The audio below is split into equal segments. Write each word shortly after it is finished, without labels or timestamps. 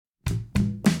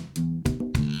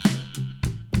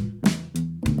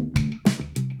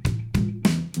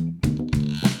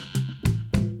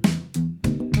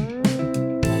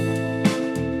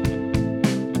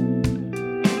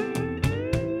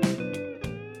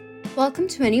Welcome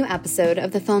to a new episode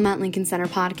of the Film at Lincoln Center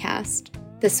podcast.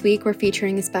 This week we're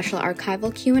featuring a special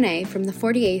archival Q&A from the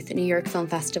 48th New York Film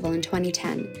Festival in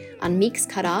 2010 on Meek's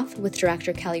Cutoff with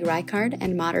director Kelly Reichardt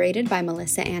and moderated by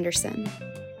Melissa Anderson.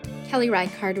 Kelly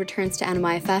Reichardt returns to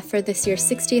NYFF for this year's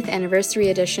 60th anniversary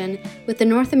edition with the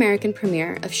North American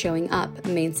premiere of Showing Up, a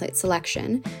main site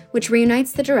selection, which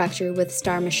reunites the director with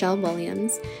star Michelle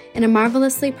Williams in a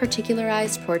marvelously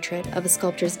particularized portrait of a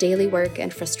sculptor's daily work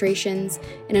and frustrations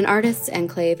in an artist's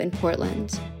enclave in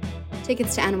Portland.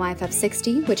 Tickets to NYFF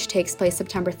 60, which takes place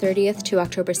September 30th to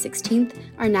October 16th,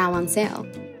 are now on sale.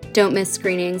 Don't miss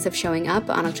screenings of Showing Up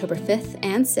on October 5th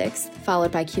and 6th,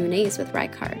 followed by Q&As with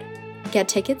Reichardt. Get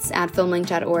tickets at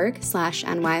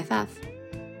filmlink.org/NYFF.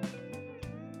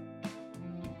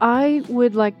 I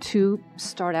would like to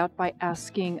start out by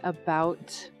asking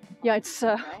about, it's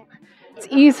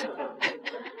easy.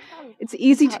 It's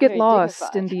easy to get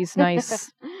lost in these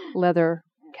nice leather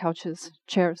couches,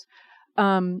 chairs.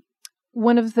 One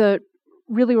of the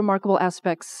really remarkable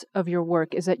aspects of your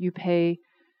work is that you pay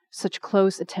such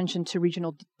close attention to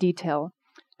regional detail.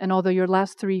 And although your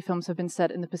last 3 films have been set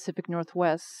in the Pacific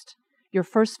Northwest, your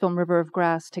first film, River of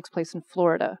Grass, takes place in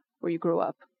Florida, where you grew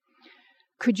up.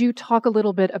 Could you talk a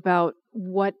little bit about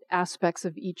what aspects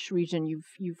of each region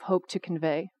you've hoped to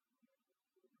convey?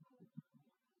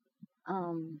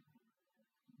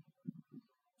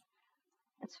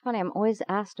 It's funny. I'm always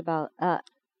asked about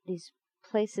these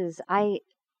places.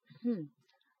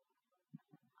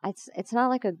 It's not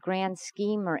like a grand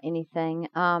scheme or anything.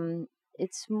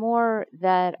 It's more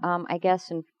that I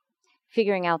guess in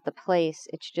figuring out the place,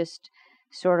 it's just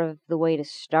sort of the way to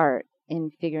start in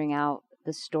figuring out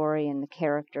the story and the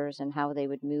characters and how they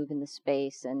would move in the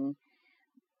space and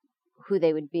who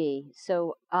they would be.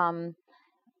 So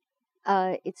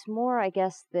it's more, I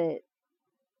guess, that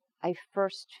I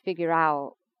first figure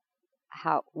out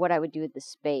what I would do with the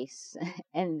space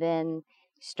and then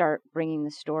start bringing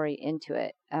the story into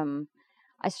it.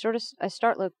 I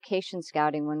start location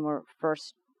scouting when we're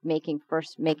first making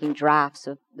drafts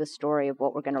of the story of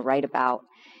what we're going to write about,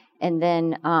 and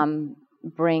then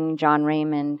bring John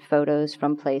Raymond photos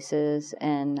from places,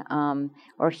 and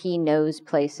or he knows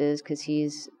places because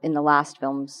he's in the last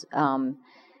films.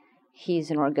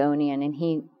 He's an Oregonian and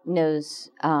he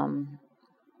knows the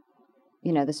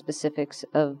specifics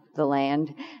of the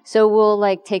land. So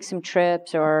we'll take some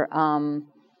trips, or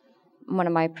one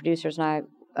of my producers and I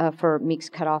for Meek's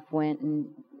Cutoff went and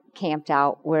camped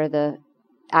out where the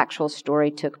actual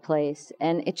story took place,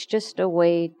 and it's just a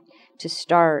way to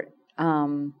start.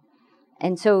 And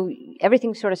so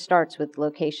everything sort of starts with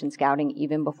location scouting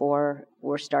even before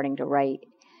we're starting to write,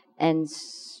 and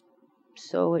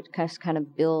so it kind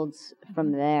of builds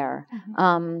from there.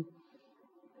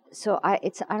 So I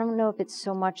don't know if it's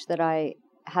so much that I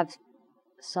have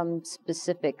some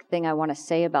specific thing I want to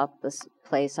say about this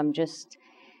place.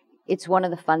 It's one of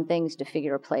the fun things to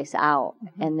figure a place out,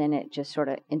 and then it just sort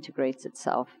of integrates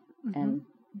itself. And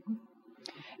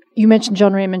you mentioned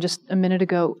John Raymond just a minute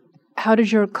ago. How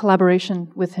did your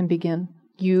collaboration with him begin?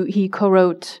 He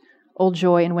co-wrote Old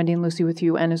Joy and Wendy and Lucy with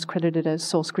you, and is credited as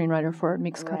sole screenwriter for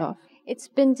Meek's Cutoff. It's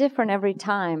been different every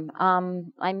time.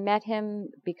 I met him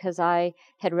because I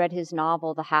had read his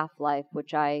novel, The Half-Life,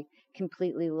 which I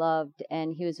completely loved,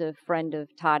 and he was a friend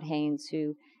of Todd Haynes,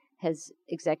 who has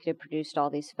executive produced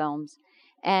all these films.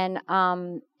 And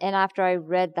after I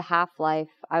read The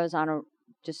Half-Life, I was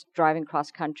just driving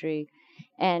cross country,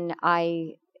 and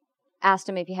I asked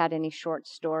him if he had any short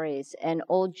stories. And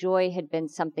Old Joy had been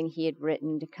something he had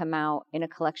written to come out in a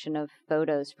collection of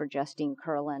photos for Justine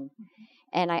Kurland.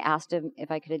 And I asked him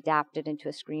if I could adapt it into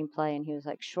a screenplay, and he was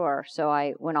like, sure. So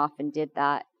I went off and did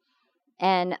that.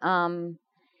 And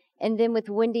then with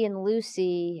Wendy and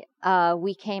Lucy,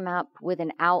 we came up with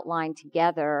an outline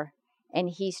together, and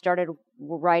he started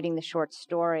writing the short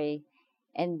story,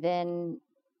 and then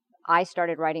I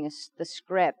started writing the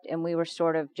script, and we were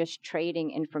sort of just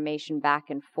trading information back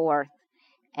and forth.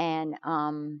 And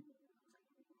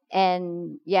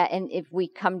if we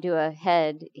come to a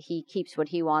head, he keeps what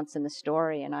he wants in the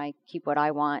story, and I keep what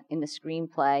I want in the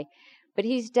screenplay. But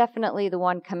he's definitely the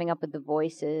one coming up with the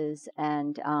voices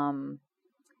and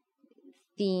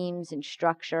themes and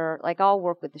structure. I'll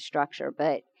work with the structure,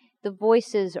 but the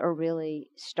voices are really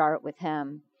start with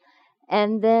him.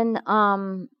 And then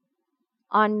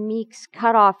on Meek's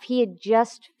Cutoff, he had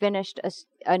just finished a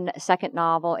second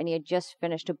novel, and he had just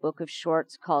finished a book of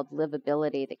shorts called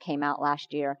Livability that came out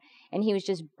last year. And he was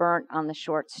just burnt on the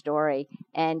short story.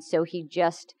 And so he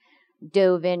just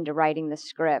dove into writing the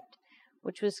script,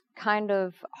 which was kind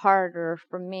of harder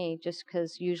for me, just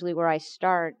because usually where I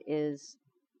start is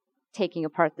taking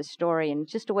apart the story, and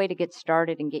just a way to get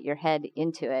started and get your head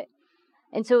into it.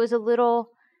 And so it was a little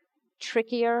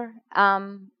trickier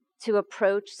to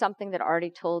approach something that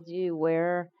already told you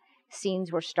where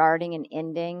scenes were starting and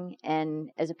ending, and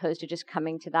as opposed to just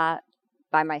coming to that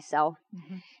by myself.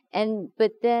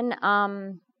 But then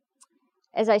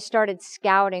as I started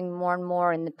scouting more and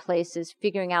more in the places,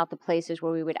 figuring out the places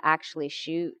where we would actually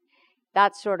shoot,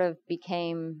 that sort of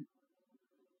became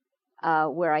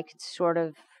where I could sort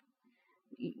of,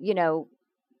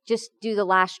 just do the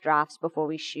last drafts before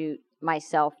we shoot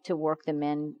myself to work them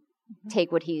in,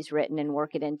 take what he's written and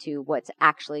work it into what's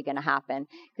actually going to happen.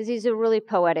 Because he's a really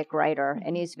poetic writer,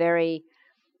 and he's very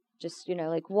just,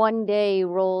 like one day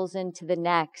rolls into the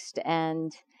next,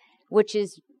 and which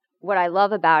is what I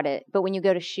love about it. But when you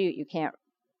go to shoot, you can't,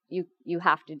 you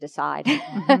have to decide.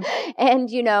 And,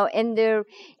 the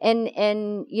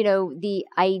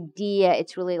idea,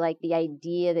 it's really like the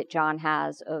idea that John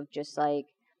has of just like,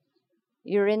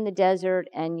 you're in the desert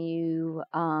and you're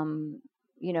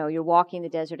walking the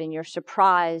desert and you're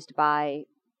surprised by,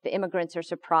 the immigrants are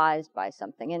surprised by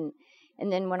something.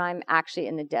 And then when I'm actually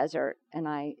in the desert and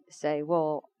I say,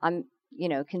 well, I'm,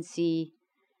 can see,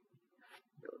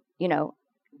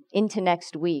 into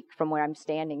next week from where I'm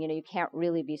standing, you can't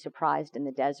really be surprised in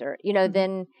the desert,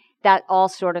 then that all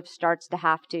sort of starts to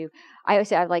have to, I always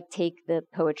say I like take the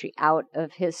poetry out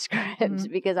of his scripts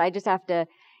because I just have to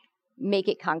make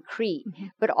it concrete.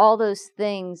 But all those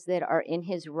things that are in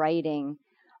his writing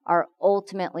are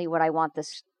ultimately what I want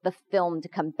the film to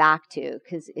come back to,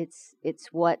 because it's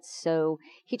what's so,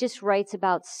 he just writes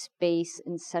about space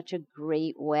in such a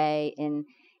great way, in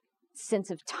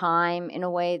sense of time in a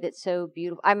way that's so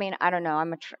beautiful. I mean, I don't know,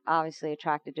 I'm obviously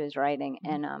attracted to his writing,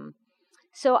 and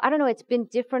so I don't know, it's been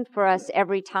different for us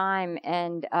every time,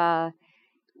 and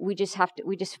we just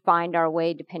find our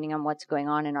way depending on what's going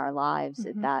on in our lives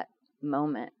at that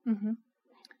moment.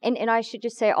 And I should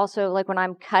just say also, like when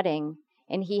I'm cutting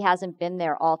and he hasn't been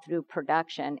there all through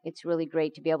production, it's really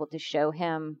great to be able to show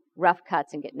him rough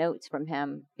cuts and get notes from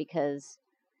him, because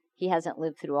he hasn't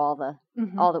lived through all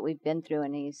that we've been through,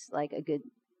 and he's like a good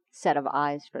set of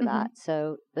eyes for that.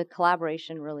 So the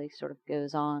collaboration really sort of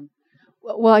goes on.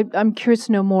 Well, I'm curious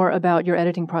to know more about your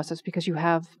editing process, because you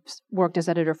have worked as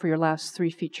editor for your last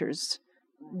 3 features.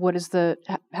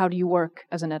 How do you work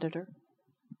as an editor?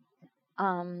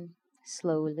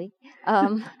 Slowly.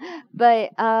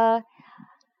 But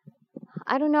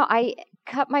I don't know. I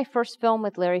cut my first film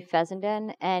with Larry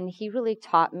Fessenden, and he really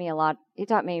taught me a lot. He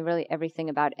taught me really everything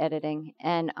about editing.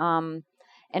 And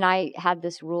I had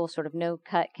this rule, sort of no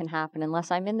cut can happen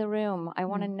unless I'm in the room. I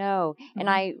want to know. And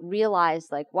I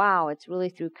realized, like, wow, it's really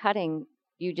through cutting,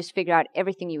 you just figure out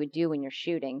everything you would do when you're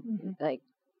shooting. Like,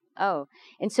 oh.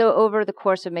 And so over the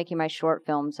course of making my short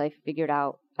films, I figured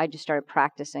out, I just started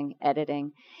practicing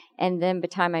editing. And then by the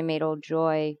time I made Old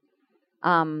Joy,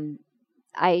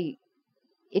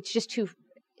 it's just too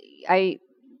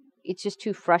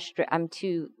frustrating. I'm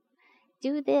too,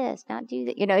 do this, not do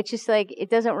that. It's just like, it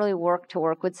doesn't really work to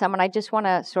work with someone. I just want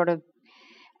to sort of,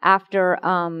 after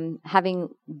having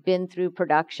been through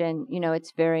production,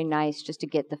 it's very nice just to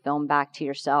get the film back to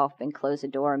yourself and close the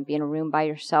door and be in a room by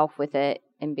yourself with it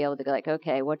and be able to go like,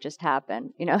 okay, what just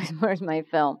happened? Where's my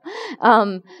film?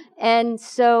 And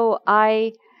so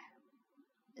I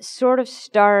sort of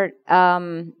start,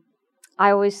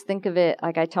 I always think of it,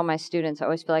 like I tell my students, I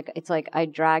always feel like it's like I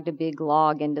dragged a big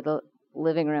log into the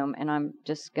living room and I'm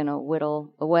just going to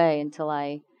whittle away until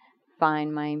I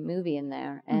find my movie in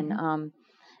there.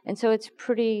 And so it's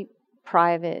pretty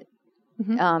private,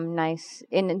 nice.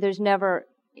 And there's never,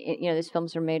 these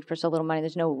films are made for so little money.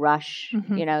 There's no rush,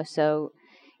 so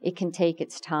it can take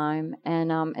its time. And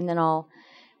then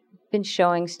been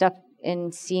showing stuff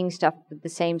and seeing stuff with the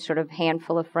same sort of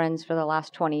handful of friends for the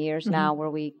last 20 years now,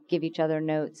 where we give each other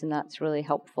notes, and that's really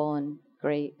helpful and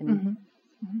great. And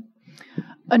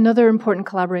Another important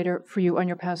collaborator for you on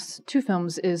your past 2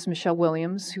 films is Michelle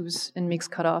Williams, who's in Meek's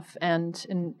Cutoff and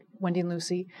in Wendy and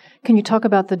Lucy. Can you talk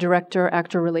about the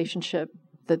director-actor relationship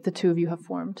that the 2 of you have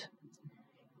formed?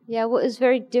 Yeah, well, it was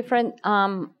very different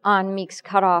on Meek's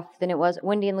Cutoff than it was.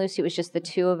 Wendy and Lucy, it was just the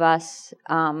 2 of us.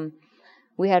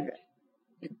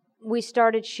 We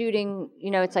started shooting,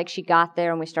 it's like she got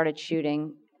there and we started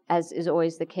shooting, as is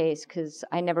always the case, because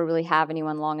I never really have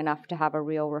anyone long enough to have a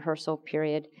real rehearsal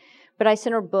period. But I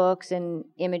sent her books and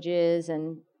images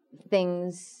and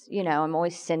things, I'm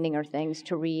always sending her things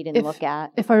to read and look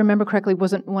at. If I remember correctly,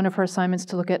 wasn't one of her assignments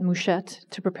to look at Mouchette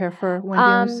to prepare for Wendy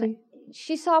and Lucy?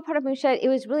 She saw part of Mouchette. It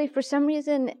was really, for some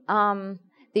reason, the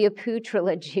Apu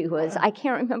trilogy was, I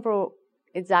can't remember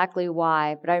exactly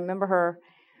why, but I remember her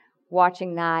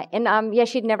watching that. And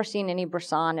she'd never seen any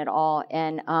Bresson at all.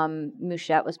 And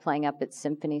Mouchette was playing up at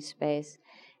Symphony Space.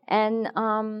 And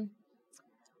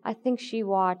I think she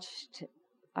watched,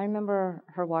 I remember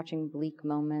her watching Bleak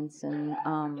Moments. And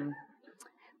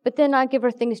but then I give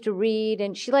her things to read,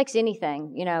 and she likes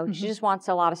anything, She just wants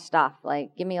a lot of stuff.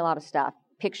 Like, give me a lot of stuff.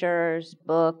 Pictures,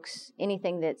 books,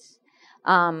 anything that's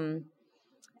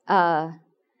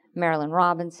Marilyn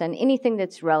Robinson, anything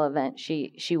that's relevant,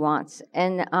 she wants.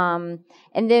 And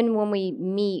then when we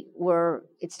meet,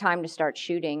 it's time to start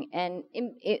shooting. And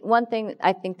one thing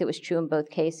I think that was true in both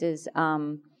cases,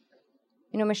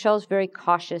 Michelle's a very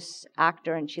cautious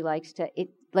actor, and she likes to.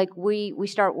 We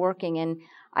start working, and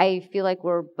I feel like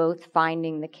we're both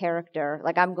finding the character.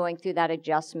 Like, I'm going through that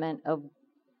adjustment of,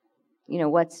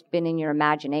 what's been in your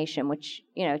imagination, which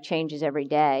changes every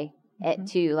day.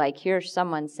 To like, here's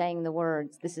someone saying the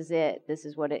words, this is it, this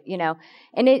is what it,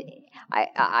 and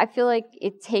I feel like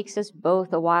it takes us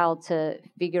both a while to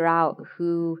figure out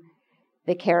who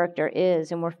the character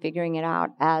is, and we're figuring it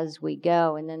out as we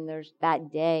go. And then there's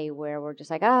that day where we're just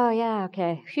like, oh yeah,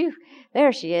 okay, phew,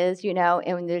 there she is,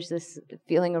 and there's this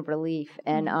feeling of relief.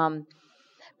 And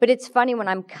but it's funny, when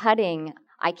I'm cutting,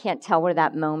 I can't tell where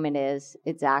that moment is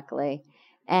exactly.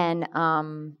 And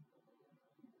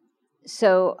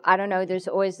so I don't know, there's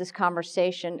always this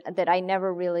conversation that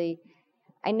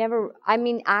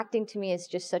acting to me is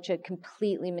just such a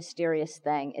completely mysterious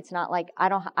thing. It's not like, I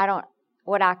don't,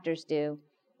 what actors do,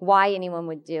 why anyone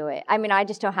would do it. I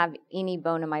just don't have any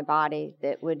bone in my body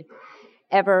that would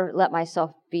ever let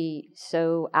myself be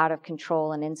so out of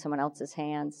control and in someone else's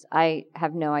hands. I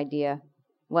have no idea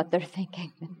what they're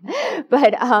thinking.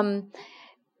 But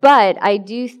I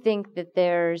do think that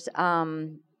there's,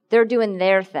 they're doing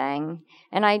their thing,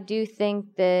 and I do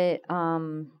think that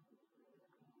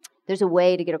there's a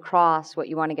way to get across what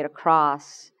you want to get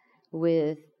across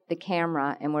with the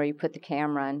camera, and where you put the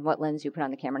camera, and what lens you put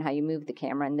on the camera, and how you move the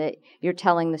camera, and that you're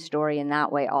telling the story in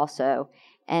that way also.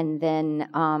 And then,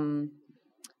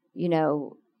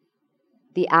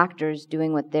 the actors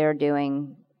doing what they're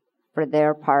doing for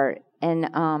their part. And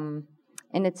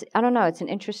it's, I don't know, it's an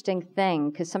interesting thing,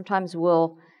 because sometimes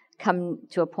we'll come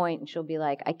to a point and she'll be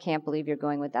like, I can't believe you're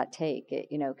going with that take. It,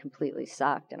 completely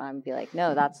sucked. And I'm be like,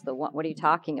 no, that's the one. What are you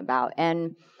talking about?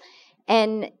 And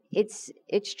it's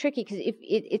tricky, because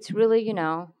it's really,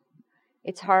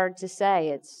 it's hard to say.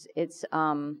 It's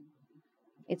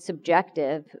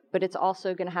subjective, but it's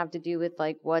also going to have to do with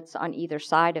like what's on either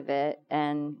side of it.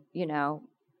 And,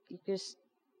 there's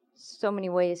so many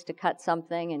ways to cut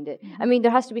something. And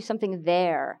there has to be something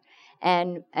there.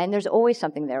 And there's always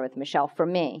something there with Michelle for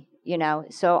me,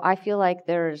 So I feel like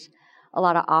there's a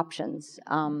lot of options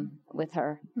with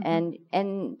her. And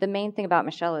the main thing about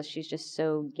Michelle is she's just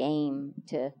so game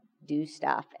to do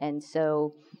stuff. And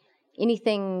so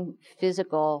anything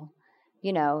physical,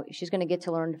 she's going to get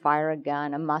to learn to fire a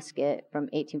gun, a musket from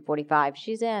 1845.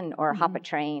 She's in, or hop a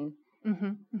train.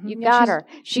 You got her.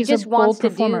 She just wants to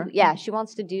performer. She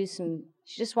wants to do some.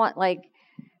 She just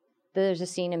there's a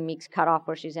scene in Meek's Cutoff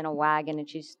where she's in a wagon and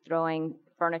she's throwing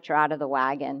furniture out of the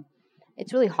wagon.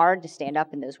 It's really hard to stand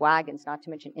up in those wagons, not to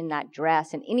mention in that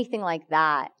dress, and anything like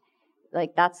that.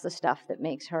 Like, that's the stuff that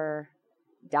makes her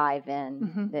dive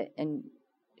in. And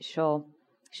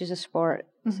she's a sport.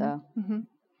 So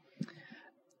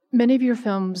many of your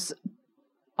films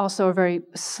also are very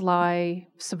sly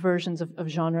subversions of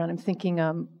genre. And I'm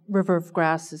thinking River of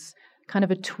Grass is kind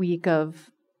of a tweak of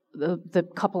the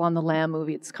Couple on the Lam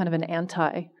movie. It's kind of an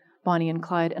anti-Bonnie and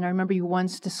Clyde. And I remember you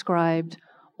once described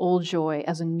Old Joy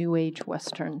as a New Age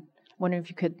Western. Wondering if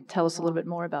you could tell us a little bit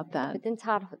more about that. But then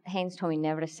Todd Haynes told me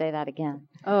never to say that again.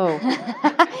 Oh.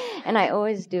 And I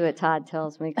always do what Todd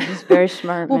tells me, because he's very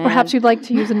smart. Well, perhaps you'd like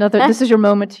to use another, this is your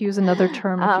moment to use another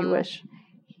term if you wish.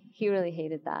 He really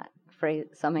hated that phrase,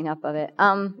 summing up of it.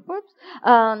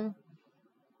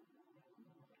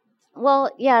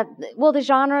 Well, yeah. Well, the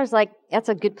genre is like, that's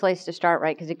a good place to start,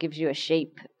 right? Because it gives you a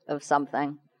shape of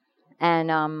something.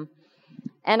 And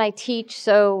I teach,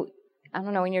 so I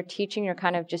don't know, when you're teaching, you're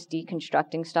kind of just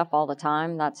deconstructing stuff all the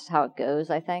time. That's how it goes,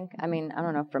 I think. I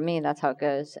don't know, for me, that's how it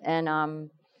goes. And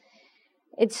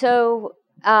it's so,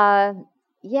 I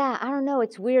don't know,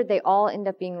 it's weird. They all end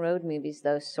up being road movies,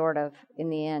 though, sort of, in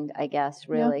the end, I guess,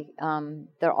 really. Yeah.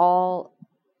 They're all,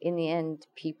 in the end,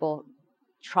 people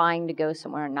trying to go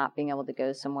somewhere and not being able to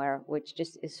go somewhere, which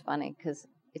just is funny, because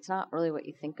it's not really what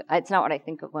you think. It's not what I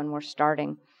think of when we're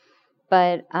starting.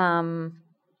 But,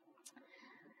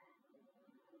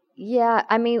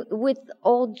 with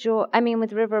Old Joy,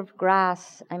 with River of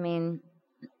Grass, I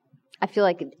feel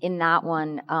like in that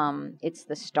one, it's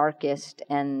the starkest,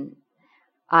 and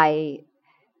I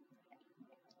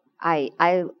I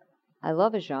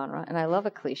love a genre and I love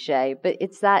a cliche, but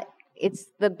it's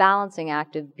the balancing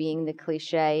act of being the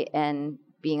cliche and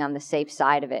being on the safe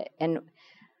side of it. And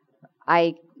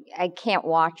I can't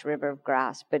watch River of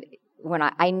Grass, but when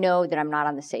I know that I'm not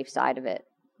on the safe side of it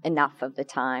enough of the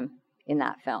time in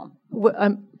that film.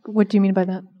 What do you mean by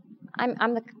that?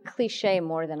 I'm the cliche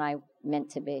more than I meant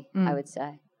to be, I would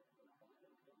say.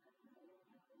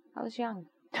 I was young.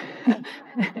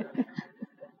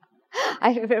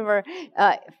 I remember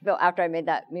after I made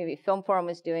that movie, Film Forum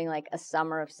was doing like a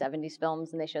summer of 70s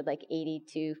films, and they showed like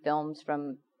 82 films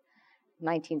from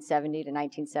 1970 to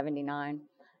 1979,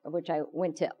 of which I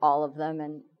went to all of them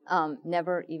and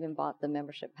never even bought the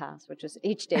membership pass, which was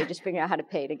each day just figuring out how to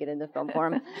pay to get into Film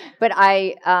Forum. But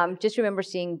I just remember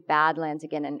seeing Badlands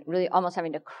again and really almost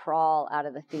having to crawl out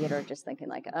of the theater just thinking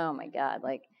like, oh my God,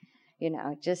 like,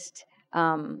 just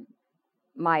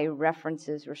my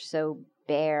references were so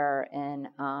bare and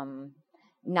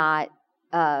not,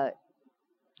 and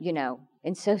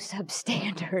so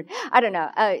substandard. I don't know.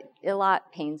 A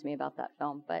lot pains me about that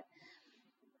film, but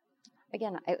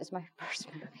again, it was my first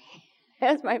movie.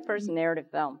 It was my first narrative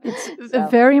film. It's a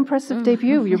very impressive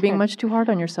debut. You're being much too hard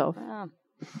on yourself.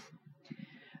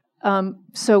 Oh.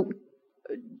 So,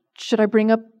 should I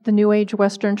bring up the New Age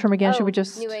Western term again? Should we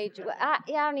just... New Age. I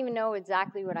don't even know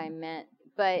exactly what I meant,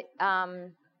 but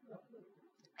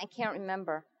I can't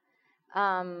remember.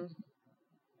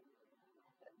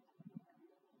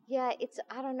 Yeah,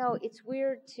 I don't know. It's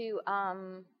weird to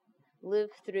live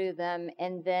through them,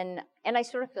 and I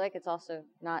sort of feel like it's also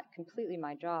not completely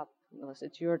my job, unless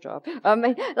it's your job.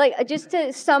 Like just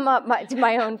to sum up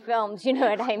my own films, you know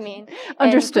what I mean?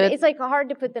 Understood. And it's like hard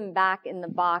to put them back in the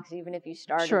box, even if you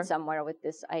started Sure. somewhere with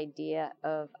this idea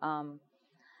of.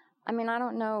 I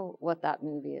don't know what that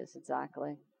movie is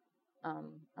exactly.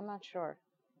 I'm not sure.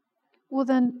 Well,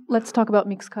 then let's talk about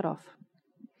Meek's Cutoff.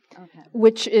 Okay.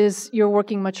 Which is, you're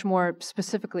working much more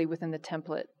specifically within the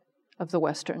template of the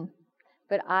Western.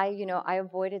 But I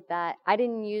avoided that. I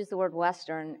didn't use the word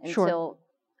Western until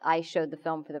I showed the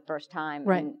film for the first time.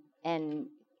 Right. And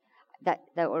that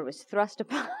word was thrust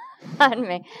upon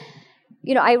me.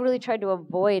 I really tried to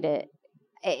avoid it.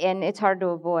 And it's hard to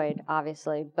avoid,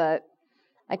 obviously. But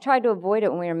I tried to avoid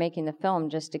it when we were making the film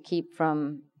just to keep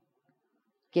from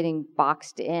getting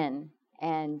boxed in.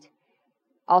 And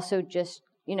also just,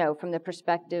 from the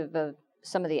perspective of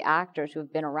some of the actors who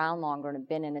have been around longer and have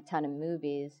been in a ton of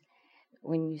movies,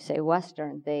 when you say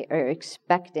Western, they are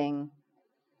expecting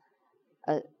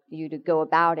you to go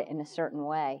about it in a certain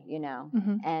way,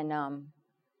 Mm-hmm. And,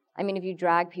 if you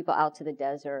drag people out to the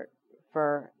desert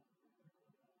for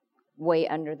way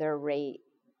under their rate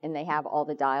and they have all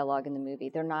the dialogue in the movie,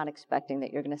 they're not expecting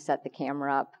that you're going to set the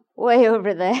camera up way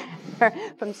over there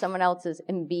from someone else's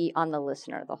and be on the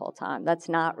listener the whole time. That's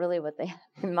not really what they have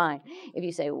in mind if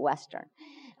you say Western.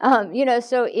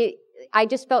 So I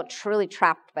just felt truly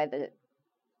trapped by the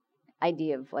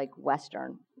idea of like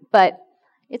Western, but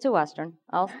it's a Western.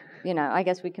 I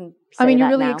guess we can say you're that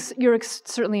really now.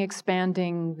 certainly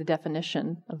expanding the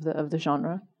definition of the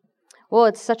genre. Well,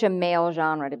 it's such a male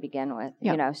genre to begin with,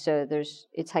 Yeah. so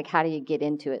it's like, how do you get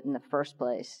into it in the first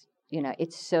place?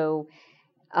 It's so,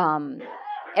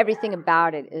 everything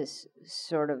about it is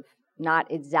sort of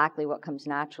not exactly what comes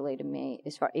naturally to me.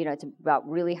 As far, it's about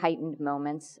really heightened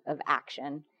moments of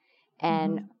action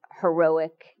and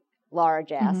heroic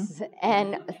largesse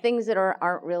and things that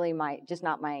aren't really just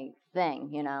not my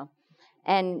thing,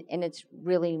 and it's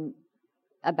really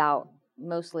about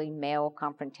mostly male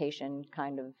confrontation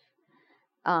kind of.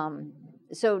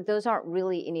 So those aren't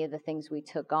really any of the things we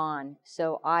took on.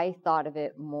 So I thought of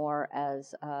it more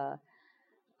as I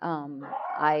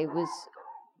was,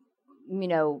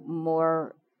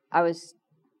 I was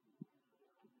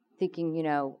thinking,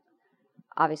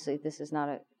 obviously this is not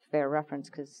a fair reference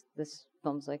because this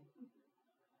film's like,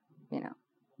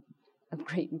 of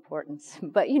great importance.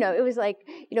 But, it was like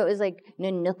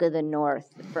Nanook of the North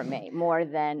for me more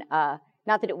than,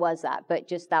 not that it was that, but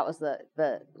just that was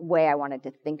the way I wanted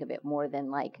to think of it more than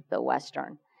like the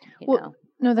Western, you know.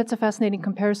 No, that's a fascinating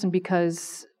comparison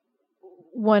because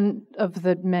one of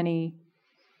the many,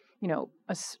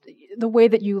 the way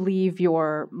that you leave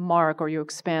your mark or you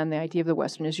expand the idea of the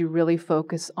Western is you really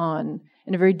focus on,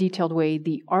 in a very detailed way,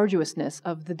 the arduousness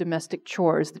of the domestic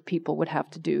chores that people would have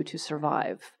to do to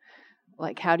survive.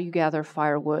 Like, how do you gather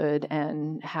firewood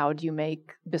and how do you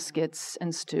make biscuits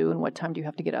and stew and what time do you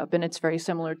have to get up? And it's very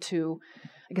similar to,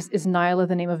 I guess, is Nyla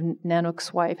the name of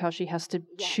Nanook's wife, how she has to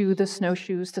chew the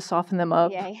snowshoes to soften them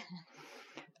up? Yeah.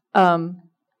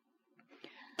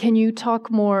 Can you talk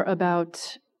more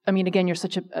about, again, you're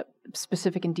such a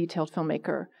specific and detailed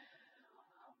filmmaker.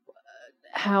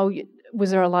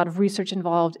 was there a lot of research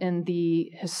involved in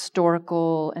the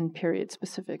historical and period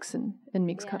specifics in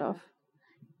Meek's Cutoff?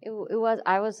 It was.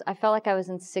 I felt like I was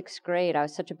in 6th grade. I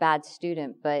was such a bad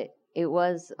student, but it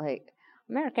was like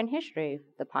American history,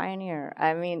 the pioneer.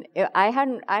 I mean, I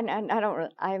don't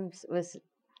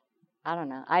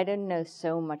know. I didn't know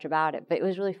so much about it, but it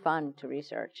was really fun to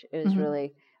research. It was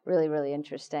really, really, really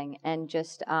interesting, and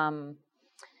just I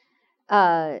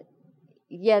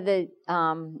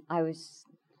was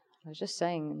just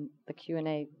saying in the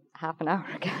Q&A half an hour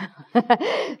ago.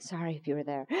 Sorry if you were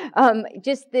there.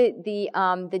 Just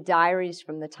the diaries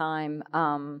from the time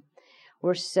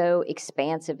were so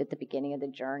expansive at the beginning of the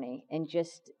journey, and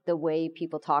just the way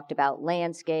people talked about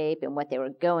landscape and what they were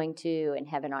going to, and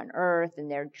heaven on earth, and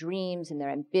their dreams and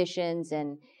their ambitions,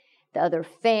 and the other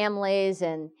families,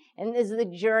 and as the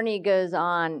journey goes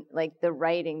on, like the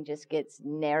writing just gets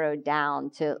narrowed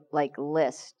down to like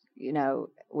lists,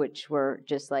 which were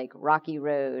just like Rocky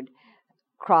Road,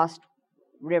 crossed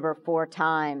river 4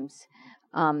 times,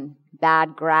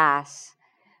 bad grass.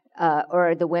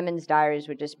 Or the women's diaries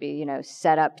would just be,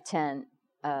 set up tent,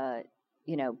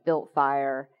 built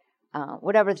fire,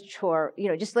 whatever the chore,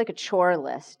 just like a chore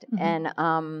list. And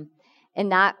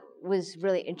that was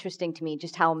really interesting to me,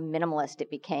 just how minimalist it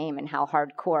became and how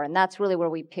hardcore. And that's really where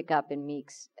we pick up in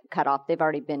Meek's Cutoff. They've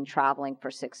already been traveling for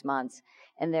 6 months,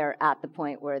 and they're at the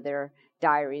point where their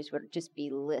diaries would just be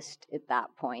list at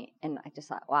that point. And I just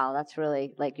thought, wow, that's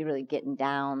really, like, you're really getting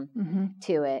down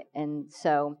to it. And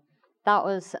so that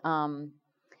was, and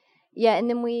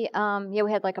then we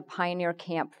had like a pioneer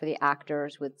camp for the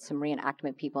actors with some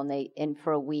reenactment people, and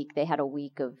for a week, they had a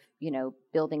week of,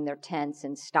 building their tents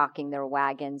and stocking their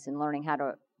wagons and learning how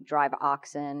to drive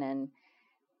oxen and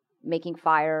making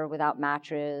fire without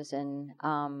matches, and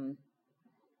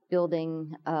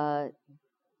building,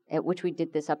 at which we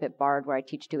did this up at Bard where I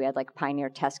teach too. We had like a pioneer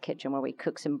test kitchen where we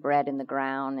cooked some bread in the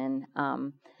ground,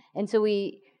 and so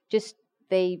we just,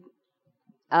 it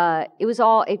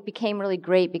became really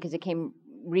great because it came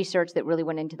research that really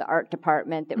went into the art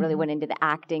department, that really went into the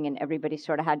acting, and everybody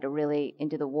sort of had to really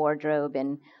into the wardrobe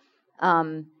and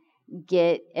and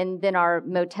then our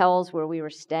motels where we were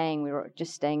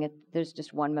just staying at, there's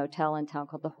just one motel in town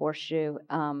called the Horseshoe,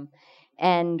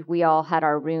 and we all had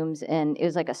our rooms, and it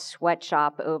was like a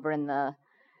sweatshop over in the,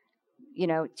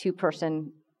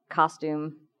 2-person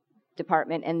costume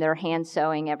department, and they're hand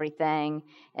sewing everything,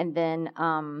 and then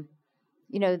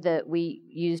we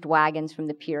used wagons from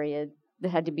the period that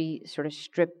had to be sort of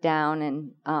stripped down,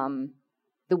 and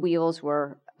the wheels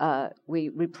were, we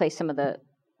replaced some of the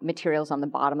materials on the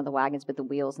bottom of the wagons, but the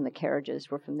wheels and the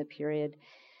carriages were from the period.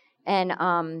 And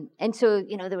so,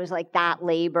 there was like that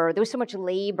labor. There was so much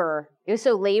labor. It was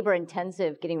so labor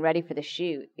intensive getting ready for the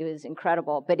shoot. It was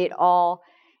incredible. But it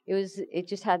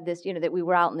just had this, that we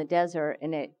were out in the desert,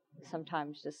 and it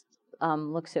sometimes just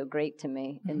looked so great to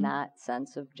me in that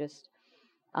sense of just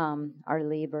our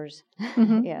labors.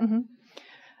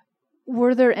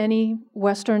 Were there any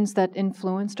Westerns that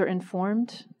influenced or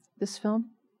informed this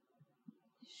film?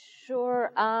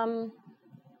 Sure.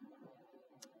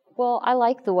 Well, I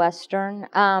like the Western.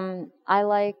 I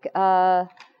like,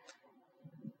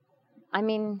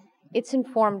 it's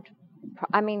informed.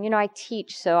 I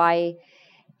teach, so I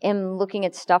am looking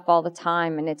at stuff all the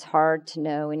time, and it's hard to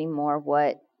know anymore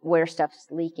where stuff's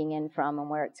leaking in from and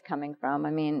where it's coming from.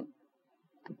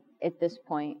 At this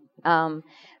point.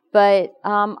 But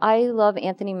I love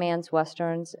Anthony Mann's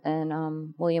Westerns,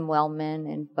 and William Wellman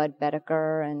and Bud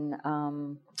Bedecker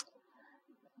and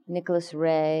Nicholas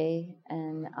Ray,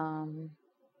 and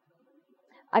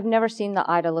I've never seen the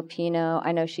Ida Lupino.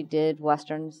 I know she did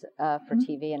Westerns for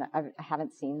TV, and I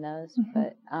haven't seen those,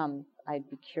 but I'd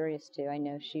be curious to.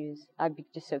 I'd be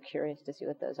just so curious to see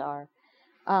what those are.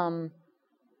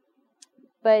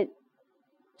 But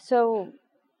so...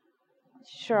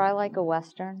 Sure, I like a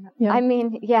Western.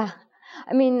 Yeah.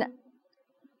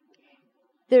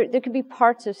 There could be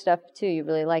parts of stuff too you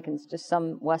really like, and it's just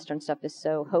some Western stuff is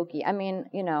so hokey. I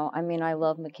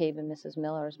love McCabe and Mrs.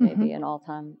 Miller is maybe an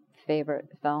all-time favorite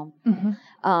film.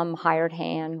 Hired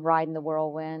Hand, Ride in the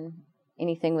Whirlwind,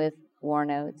 anything with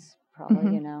Warren Oates,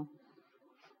 probably,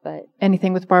 But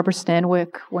anything with Barbara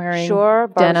Stanwyck wearing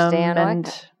denim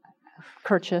and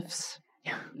kerchiefs.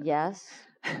 Yes.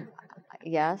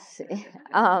 Yes.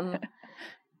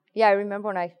 I remember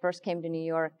when I first came to New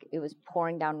York, it was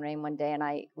pouring down rain one day, and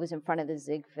I was in front of the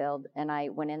Ziegfeld, and I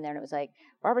went in there, and it was like,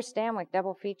 Barbara Stanwyck,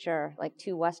 double feature, like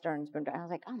 2 Westerns. And I was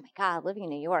like, oh my God, living in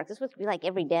New York, this would be like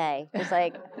every day. It's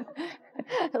like,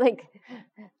 like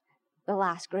the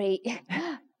last great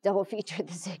double feature at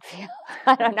the Ziegfeld.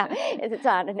 I don't know. It's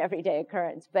not an everyday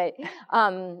occurrence. But,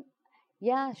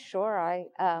 Yeah, sure.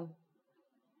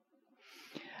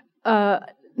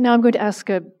 Now I'm going to ask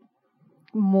a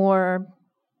more,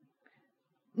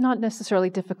 not necessarily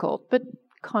difficult, but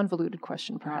convoluted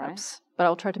question, perhaps. Right. But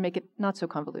I'll try to make it not so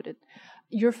convoluted.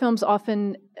 Your films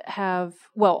often have,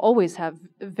 well, always have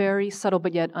very subtle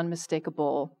but yet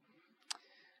unmistakable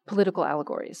political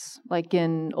allegories. Like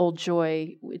in Old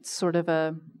Joy, it's sort of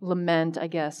a lament, I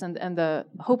guess, and the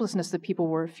hopelessness that people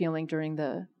were feeling during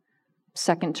the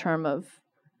second term of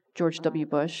George W.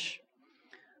 Bush.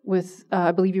 With,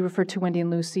 I believe you referred to Wendy and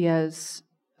Lucy as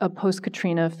a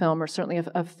post-Katrina film, or certainly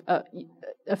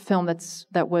a film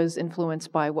that was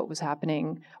influenced by what was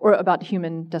happening, or about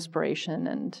human desperation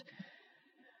and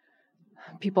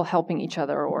people helping each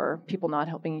other or people not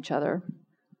helping each other.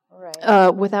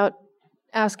 Right. Without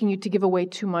asking you to give away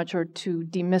too much or to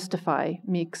demystify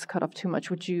Meek's Cut Off too much,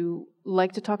 would you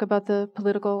like to talk about the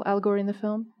political allegory in the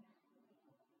film?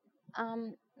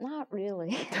 Not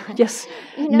really. Yes.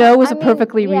 No was a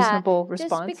perfectly reasonable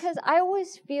response. Just because I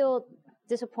always feel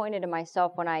disappointed in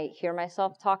myself when I hear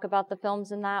myself talk about the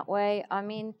films in that way. I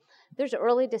mean, there's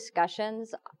early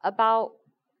discussions about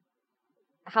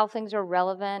how things are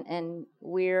relevant and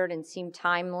weird and seem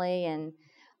timely, and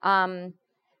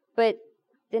but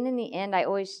then in the end, I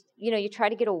always, you try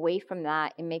to get away from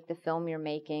that and make the film you're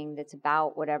making that's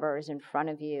about whatever is in front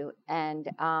of you, and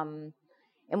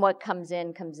what comes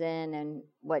in, and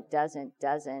what doesn't.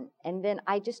 And then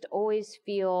I just always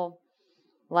feel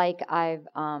like I've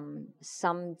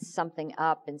summed something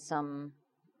up in some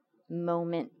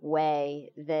moment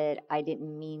way that I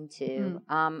didn't mean to.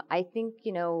 I think,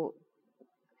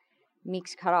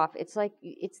 Meek's Cut Off, it's like,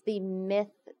 it's the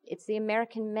myth, it's the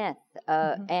American myth,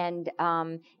 and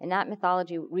that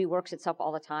mythology reworks itself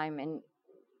all the time, and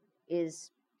is,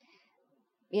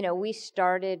 we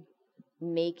started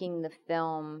making the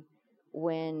film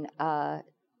when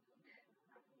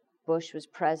Bush was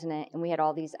president, and we had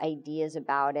all these ideas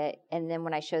about it, and then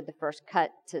when I showed the first cut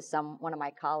to one of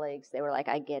my colleagues, they were like,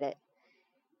 I get it.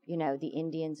 The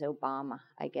Indians, Obama,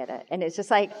 I get it. And it's just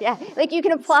like, yeah, like you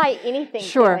can apply anything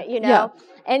to it, Yeah.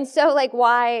 And so like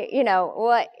why,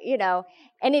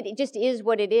 and it just is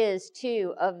what it is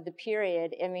too of the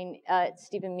period. I mean,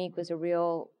 Stephen Meek was a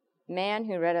real man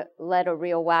who led a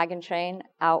real wagon train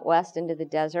out west into the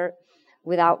desert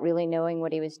without really knowing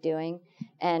what he was doing.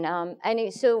 And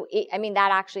that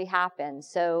actually happened.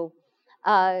 So,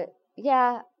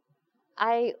 yeah,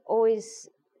 I always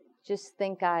just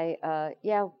think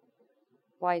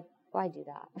why do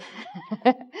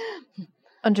that?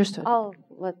 Understood. I'll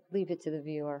leave it to the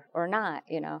viewer or not,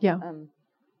 Yeah.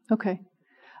 Okay.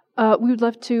 We would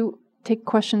love to take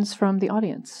questions from the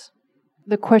audience.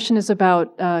 The question is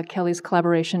about Kelly's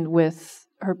collaboration with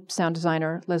her sound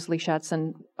designer, Leslie Schatz,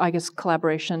 and I guess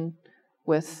collaboration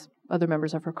with other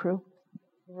members of her crew.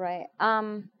 Right.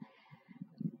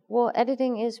 Well,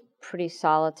 editing is pretty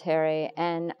solitary,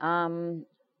 and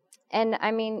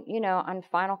I mean, on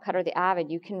Final Cut or The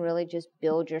Avid, you can really just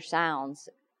build your sounds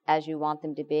as you want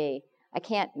them to be. I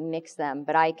can't mix them,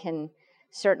 but I can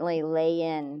certainly lay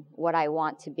in what I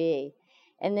want to be.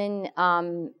 And then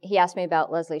he asked me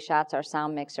about Leslie Schatz, our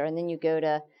sound mixer, and then you go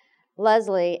to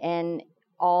Leslie and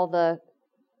all the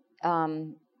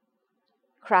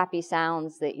crappy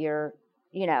sounds that you're,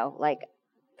 like,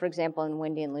 for example, in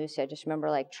Wendy and Lucy, I just remember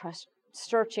like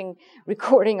searching,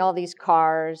 recording all these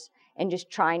cars, and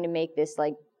just trying to make this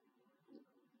like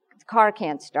car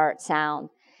can't start sound,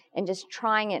 and just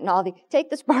trying it, and take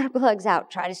the spark plugs out,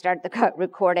 try to start the cut,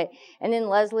 record it, and then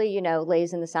Leslie,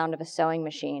 lays in the sound of a sewing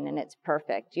machine, and it's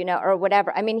perfect, or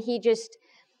whatever. I mean, he just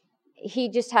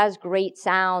has great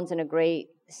sounds and a great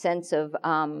sense of.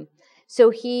 So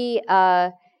he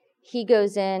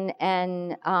goes in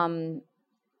and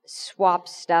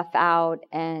swaps stuff out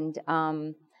and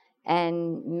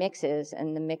mixes,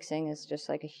 and the mixing is just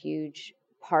like a huge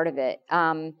part of it.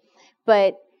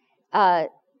 But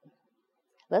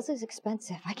Leslie's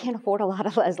expensive. I can't afford a lot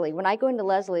of Leslie. When I go into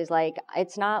Leslie's, like,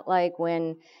 it's not like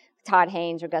when Todd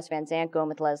Haynes or Gus Van Sant go in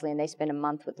with Leslie and they spend a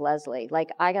month with Leslie. Like,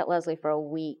 I got Leslie for a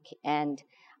week, and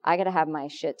I got to have my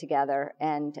shit together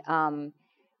and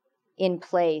in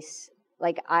place.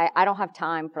 Like, I don't have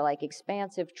time for like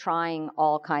expansive trying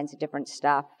all kinds of different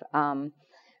stuff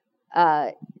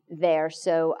there.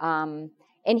 So,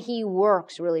 and he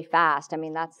works really fast. I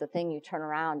mean, that's the thing. You turn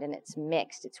around and it's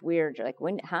mixed. It's weird. You're like,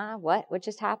 what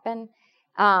just happened?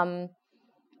 So,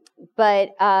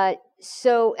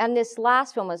 and this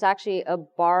last film was actually a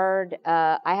Bard.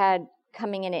 I had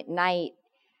coming in at night.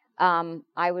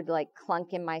 I would like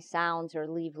clunk in my sounds or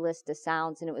leave list of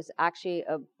sounds. And it was actually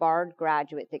a Bard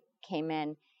graduate that came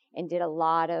in and did a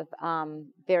lot of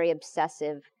very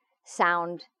obsessive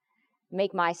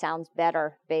make my sounds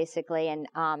better, basically, and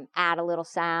add a little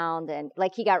sound, and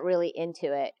like he got really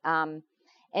into it. And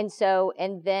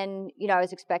then, I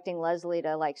was expecting Leslie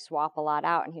to like swap a lot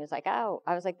out, and he was like, oh,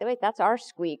 I was like, wait, that's our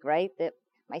squeak, right? That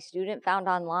my student found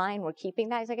online. We're keeping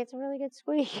that. He's like, it's a really good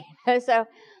squeak. So,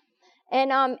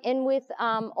 and with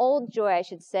Old Joy, I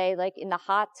should say, like in the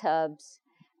hot tubs,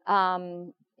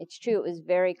 it's true, it was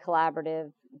very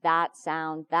collaborative. That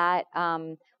sound,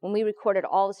 when we recorded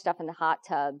all the stuff in the hot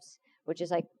tubs, which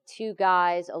is like two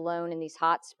guys alone in these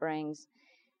hot springs,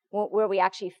 where we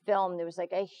actually filmed, there was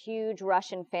like a huge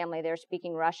Russian family there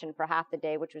speaking Russian for half the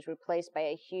day, which was replaced by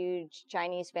a huge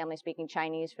Chinese family speaking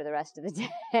Chinese for the rest of the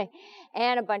day,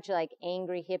 and a bunch of like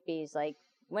angry hippies, like,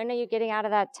 when are you getting out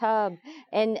of that tub?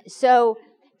 And so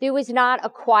there was not a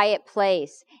quiet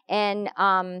place. And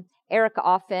Eric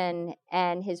Offen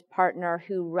and his partner,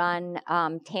 who run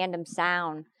Tandem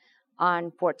Sound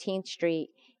on 14th Street,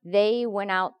 they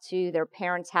went out to their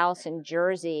parents' house in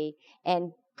Jersey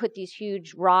and put these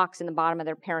huge rocks in the bottom of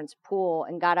their parents' pool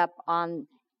and got up on,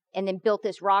 and then built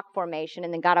this rock formation,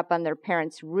 and then got up on their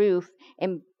parents' roof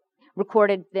and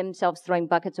recorded themselves throwing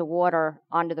buckets of water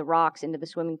onto the rocks into the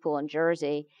swimming pool in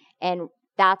Jersey. And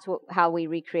that's how we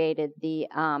recreated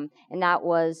and that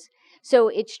was, so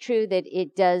it's true that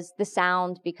the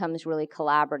sound becomes really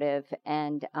collaborative,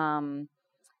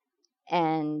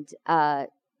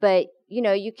 but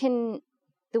you can,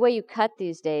 the way you cut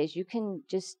these days, you can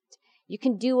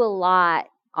do a lot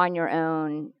on your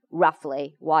own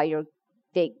roughly while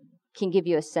they can give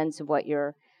you a sense of what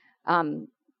you're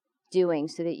doing,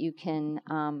 so that you can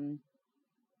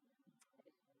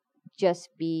just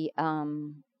be,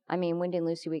 Wendy and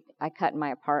Lucy, I cut in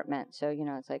my apartment, so,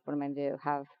 it's like, what am I going to do?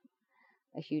 Have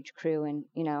a huge crew, and,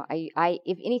 I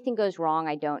if anything goes wrong,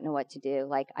 I don't know what to do.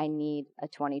 Like, I need a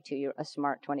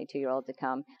smart 22-year-old to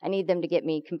come. I need them to get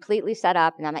me completely set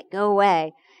up, and I'm like, go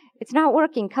away. It's not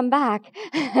working. Come back.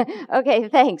 Okay,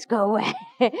 thanks. Go away.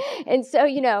 And so,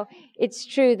 it's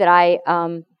true that I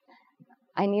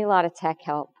need a lot of tech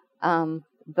help.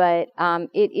 But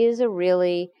it is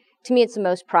to me, it's the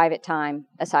most private time,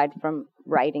 aside from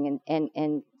writing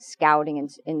and scouting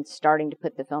and starting to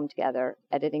put the film together.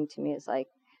 Editing to me is like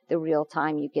the real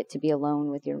time you get to be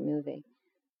alone with your movie.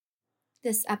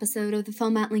 This episode of the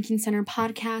Film at Lincoln Center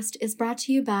podcast is brought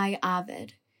to you by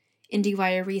Ovid.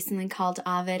 IndieWire recently called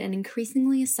Ovid an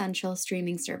increasingly essential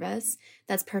streaming service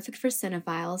that's perfect for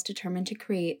cinephiles determined to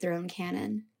create their own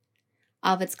canon.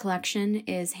 Ovid's collection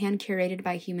is hand-curated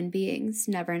by human beings,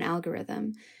 never an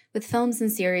algorithm, with films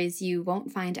and series you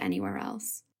won't find anywhere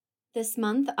else. This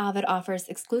month, Ovid offers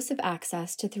exclusive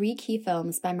access to 3 key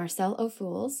films by Marcel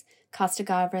O'Fools, Costa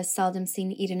Gavras' Seldom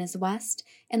Seen Eden is West,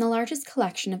 and the largest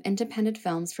collection of independent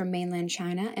films from mainland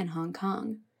China and Hong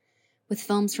Kong. With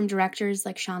films from directors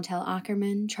like Chantal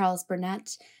Akerman, Charles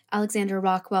Burnett, Alexander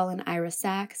Rockwell, and Ira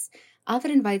Sachs,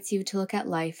 Ovid invites you to look at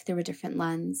life through a different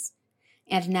lens.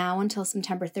 And now until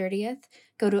September 30th,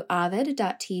 go to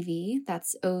ovid.tv,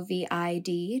 that's OVID.tv,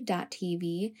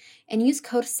 and use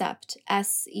code SEPT,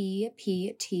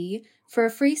 SEPT, for a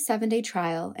free 7-day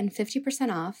trial and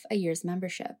 50% off a year's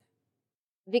membership.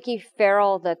 Vicki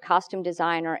Farrell, the costume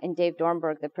designer, and Dave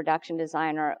Dornberg, the production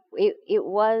designer,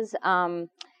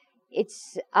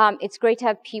 it's great to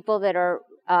have people that are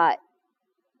that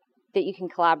you can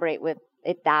collaborate with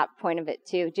at that point of it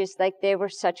too. Just like they were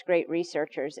such great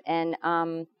researchers, and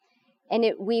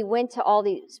we went to all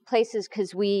these places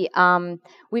because we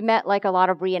met like a lot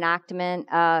of reenactment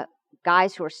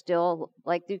guys who are still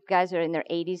like, these guys are in their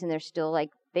 80s and they're still like,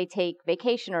 they take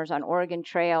vacationers on Oregon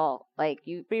Trail. Like,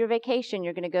 for your vacation,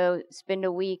 you're going to go spend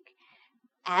a week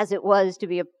as it was to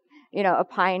be a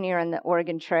pioneer on the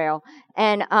Oregon Trail.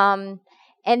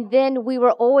 And then we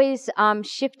were always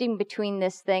shifting between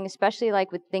this thing, especially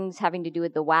like with things having to do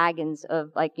with the wagons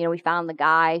of like, we found the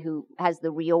guy who has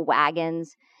the real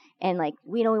wagons, and like,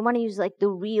 we want to use like the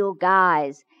real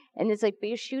guys. And it's like, but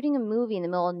you're shooting a movie in the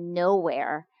middle of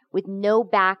nowhere with no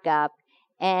backup.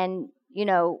 And,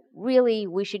 really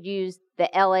we should use the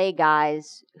LA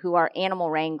guys who are animal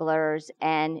wranglers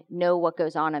and know what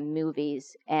goes on in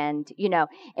movies. And,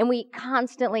 and we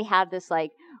constantly had this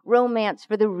like romance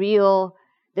for the real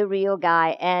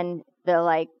guy, and the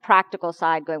like practical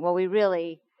side going, well, we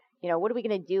really, what are we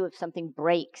going to do if something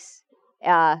breaks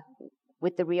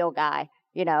with the real guy?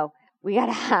 We got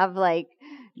to have like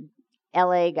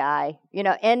LA guy,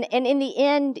 and in the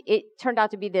end, it turned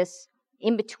out to be this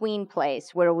in-between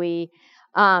place where we,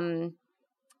 but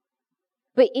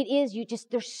it is,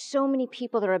 there's so many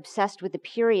people that are obsessed with the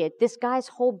period. This guy's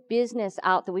whole business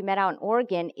that we met out in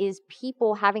Oregon is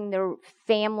people having their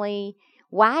family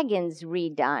wagons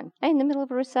redone in the middle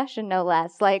of a recession, no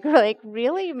less. Like, we're like,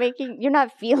 really? You're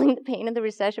not feeling the pain of the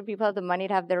recession? People have the money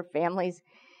to have their families'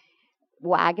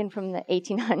 wagon from the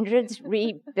 1800s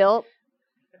rebuilt.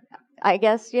 I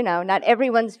guess, not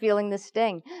everyone's feeling the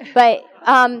sting. But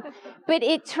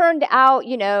it turned out,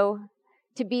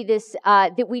 to be this,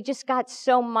 that we just got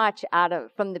so much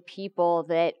from the people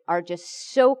that are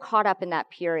just so caught up in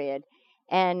that period.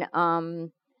 And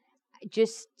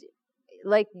just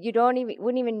like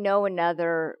wouldn't even know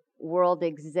another world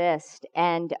exist.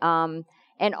 And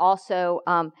also,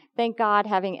 thank God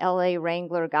having LA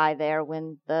Wrangler guy there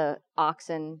when the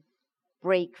oxen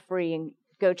break free and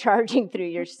go charging through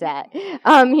your set.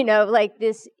 Like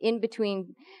this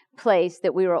in-between place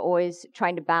that we were always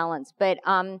trying to balance. But,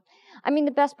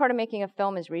 the best part of making a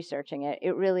film is researching it.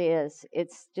 It really is.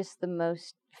 It's just the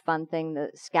most fun thing, the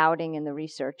scouting and the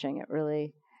researching. It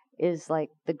really is like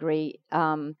the great,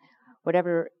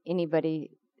 whatever anybody,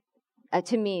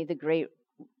 to me,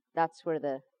 that's where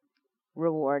the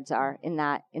rewards are in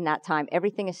that time.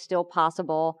 Everything is still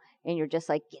possible. And you're just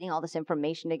like getting all this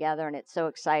information together, and it's so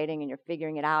exciting, and you're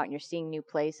figuring it out, and you're seeing new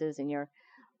places, and you're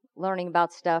learning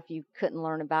about stuff you couldn't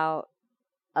learn about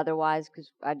otherwise,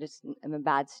 because I just am a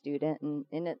bad student, and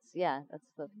it's,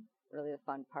 that's really the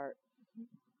fun part.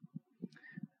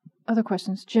 Other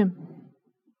questions? Jim?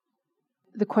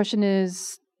 The question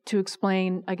is to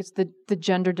explain, I guess, the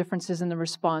gender differences in the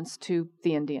response to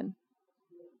the Indian,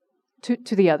 to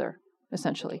the other,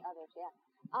 essentially. The others,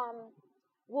 yeah.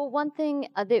 Well, one thing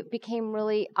that became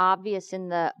really obvious in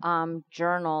the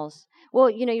journals, well,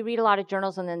 you read a lot of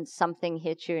journals and then something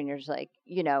hits you and you're just like,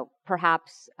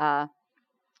 perhaps,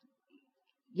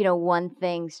 one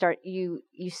thing you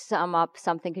sum up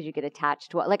something because you get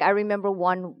attached to it. Like I remember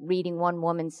reading one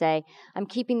woman say, "I'm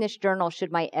keeping this journal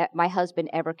should my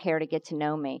husband ever care to get to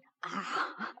know me."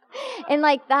 And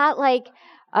like that, like,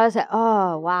 I was like,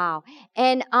 oh, wow.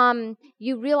 And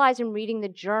you realize in reading the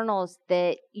journals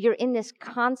that you're in this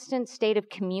constant state of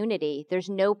community. There's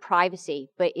no privacy,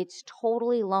 but it's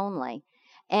totally lonely.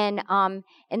 And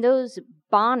those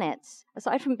bonnets,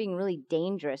 aside from being really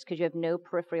dangerous because you have no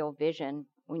peripheral vision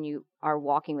when you are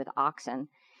walking with oxen,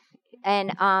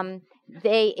 and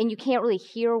you can't really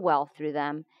hear well through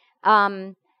them.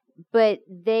 But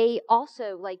they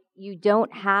also, like, you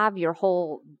don't have your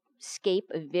whole scape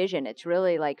of vision. It's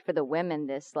really like for the women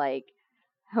this like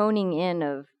honing in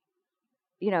of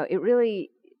it really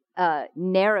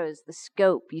narrows the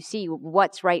scope. You see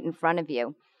what's right in front of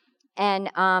you,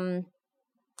 and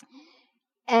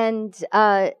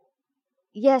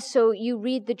so you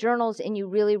read the journals and you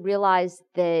really realize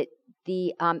that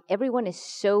the everyone is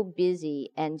so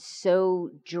busy and so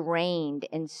drained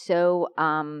and so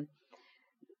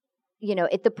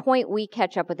at the point we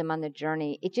catch up with them on the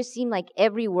journey, it just seemed like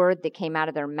every word that came out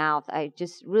of their mouth, I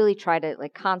just really try to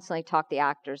like constantly talk the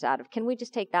actors out of, can we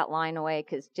just take that line away?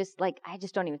 Because just like, I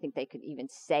just don't even think they could even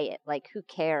say it. Like, who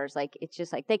cares? Like, it's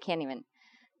just like, they can't even,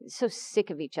 so sick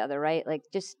of each other, right? Like,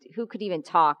 just who could even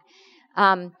talk?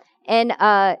 But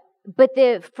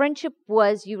the friendship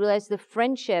you realize the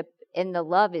friendship and the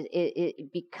love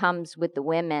it becomes with the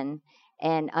women.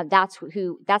 And that's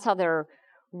how they're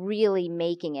really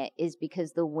making it, is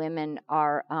because the women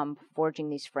are forging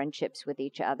these friendships with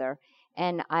each other.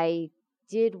 And I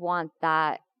did want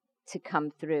that to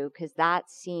come through because that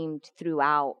seemed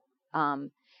throughout while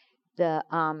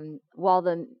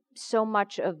so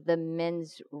much of the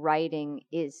men's writing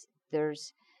is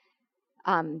there's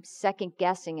second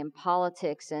guessing in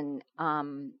politics and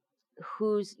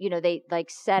who's, they like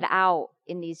set out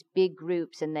in these big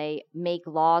groups and they make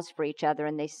laws for each other,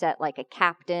 and they set like a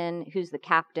captain, who's the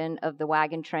captain of the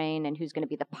wagon train and who's going to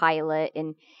be the pilot.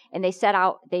 And they set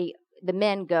out, the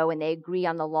men go and they agree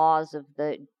on the laws of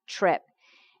the trip.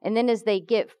 And then as they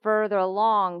get further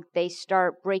along, they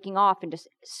start breaking off into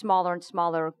smaller and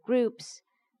smaller groups.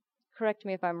 Correct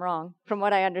me if I'm wrong, from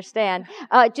what I understand.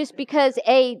 Just because,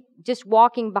 just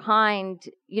walking behind,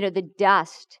 the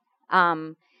dust,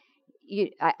 I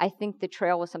think the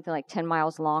trail was something like 10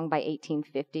 miles long by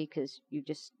 1850 because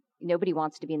nobody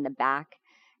wants to be in the back.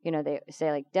 They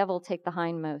say like, devil take the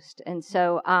hindmost. And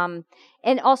so,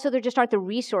 and also there just aren't the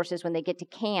resources when they get to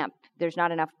camp. There's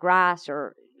not enough grass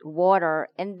or water.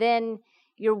 And then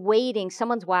you're waiting.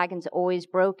 Someone's wagon's always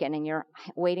broken and you're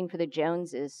waiting for the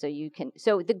Joneses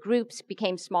so the groups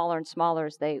became smaller and smaller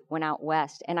as they went out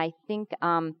west. And I think,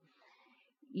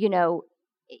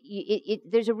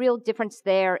 there's a real difference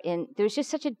there. There's just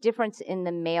such a difference in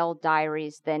the male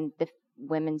diaries than the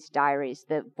women's diaries.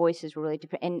 The voices were really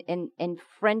different, and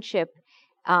friendship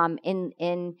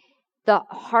in the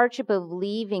hardship of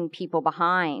leaving people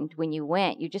behind when you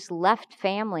went. You just left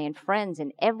family and friends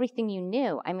and everything you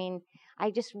knew. I mean, I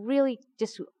just really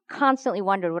just constantly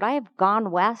wondered, would I have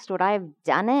gone west? Would I have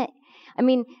done it? I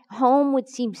mean, home would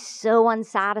seem so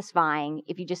unsatisfying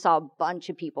if you just saw a bunch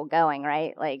of people going,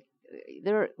 right? Like,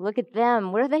 look at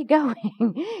them, where are they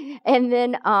going? And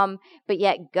then, but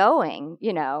yet going,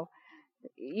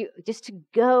 you just to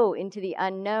go into the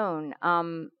unknown,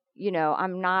 I'm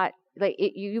not, like,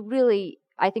 you really,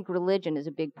 I think religion is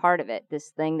a big part of it, this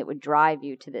thing that would drive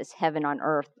you to this heaven on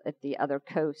earth at the other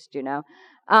coast,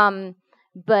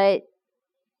 but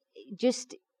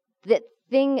just that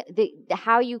thing,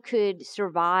 how you could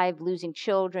survive losing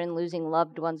children, losing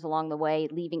loved ones along the way,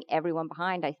 leaving everyone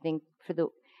behind, I think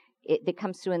that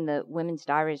comes through in the women's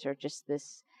diaries are just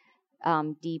this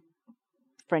deep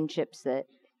friendships that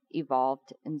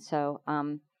evolved. And so,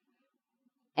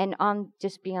 and on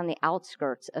just being on the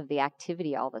outskirts of the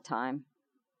activity all the time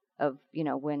of,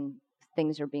 when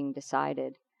things are being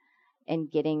decided,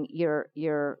 and getting your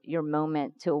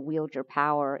moment to wield your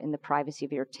power in the privacy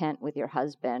of your tent with your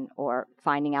husband, or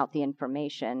finding out the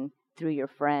information through your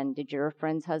friend. Did your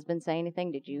friend's husband say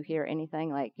anything? Did you hear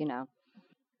anything? Like,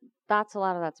 that's a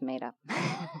lot of that's made up.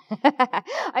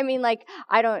 I mean, like,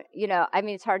 I don't,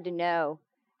 it's hard to know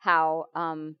how,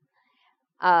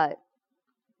 there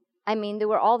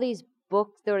were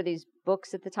these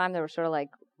books at the time that were sort of like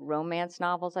romance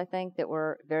novels, I think, that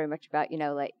were very much about,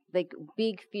 like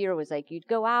Big Fear was like, you'd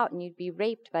go out and you'd be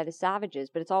raped by the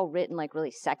savages, but it's all written like really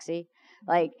sexy.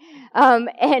 Like,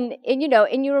 and you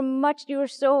were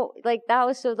so, like, that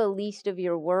was so the least of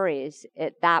your worries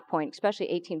at that point, especially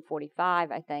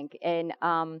 1845, I think. And,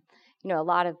 a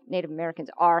lot of Native Americans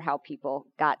are how people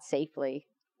got safely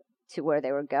to where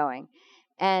they were going.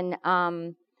 And,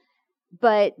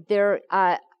 but there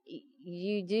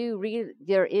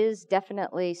is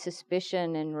definitely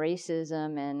suspicion and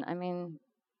racism, and I mean,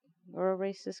 we're a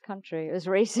racist country. It was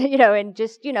racist, and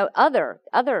just,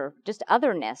 just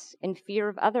otherness and fear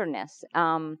of otherness.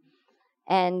 You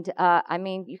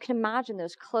can imagine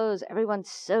those clothes,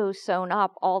 everyone's so sewn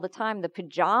up all the time. The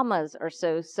pajamas are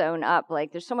so sewn up,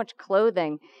 like there's so much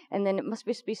clothing, and then it must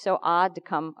be so odd to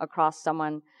come across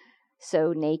someone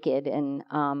so naked and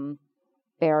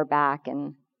bareback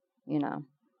and,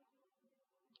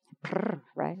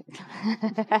 right?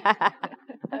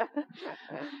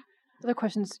 Other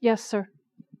questions? Yes, sir.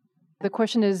 The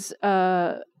question is,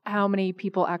 how many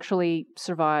people actually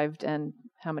survived and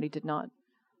how many did not?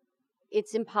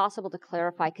 It's impossible to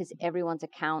clarify because everyone's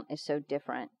account is so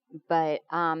different. But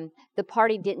the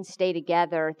party didn't stay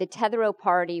together. The Tetherow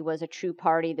party was a true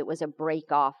party that was a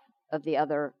break-off of the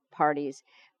other parties.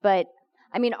 But,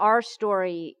 our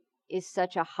story is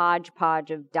such a hodgepodge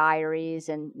of diaries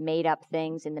and made-up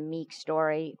things. In the Meek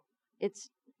story, it's,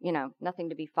 nothing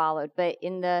to be followed. But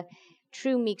in the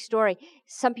true Meek story,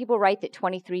 some people write that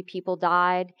 23 people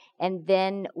died, and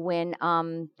then when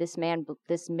this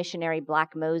missionary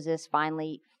Black Moses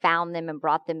finally found them and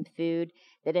brought them food,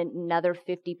 that another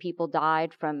 50 people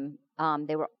died from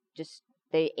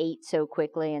they ate so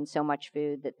quickly and so much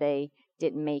food that they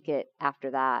didn't make it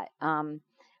after that.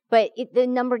 But the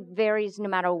number varies no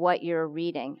matter what you're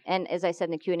reading. And as I said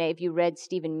in the Q&A, if you read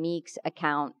Stephen Meek's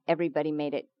account, everybody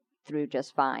made it through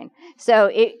just fine. So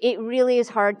it really is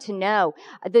hard to know.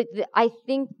 I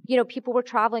think, people were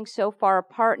traveling so far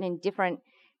apart and in different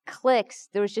cliques,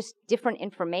 there was just different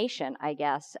information, I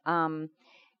guess. The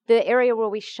area where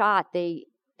we shot, there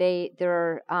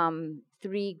are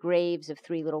 3 graves of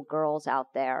 3 little girls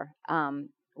out there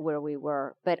where we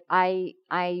were. But I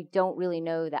don't really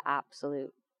know the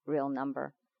absolute real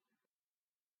number.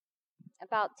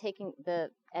 About the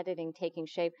editing taking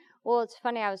shape. Well, it's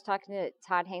funny, I was talking to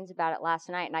Todd Haynes about it last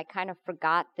night, and I kind of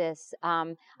forgot this.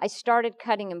 I started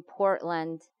cutting in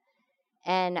Portland,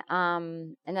 and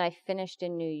then I finished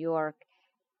in New York.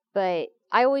 But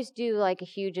I always do like a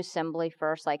huge assembly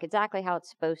first, like exactly how it's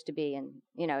supposed to be, and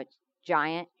it's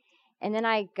giant. And then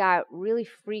I got really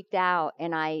freaked out,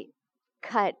 and I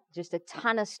cut just a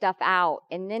ton of stuff out.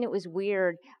 And then it was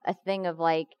weird, a thing of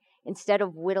like, instead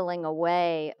of whittling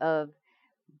away, of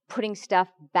putting stuff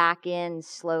back in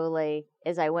slowly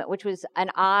as I went, which was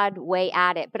an odd way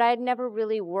at it. But I had never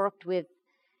really worked with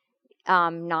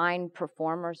 9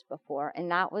 performers before,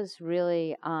 and that was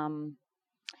really,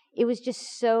 it was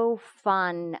just so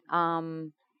fun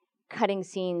cutting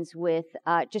scenes with,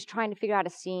 just trying to figure out a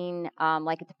scene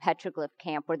like at the petroglyph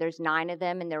camp where there's 9 of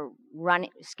them and they're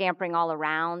scampering all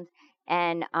around,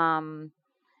 and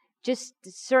just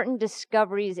certain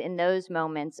discoveries in those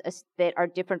moments that are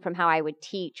different from how I would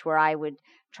teach, where I would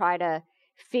try to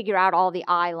figure out all the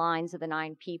eye lines of the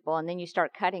 9 people, and then you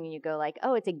start cutting and you go like,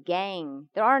 oh, it's a gang.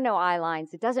 There are no eye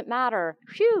lines. It doesn't matter.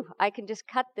 Phew, I can just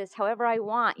cut this however I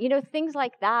want. Things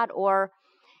like that, or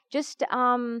just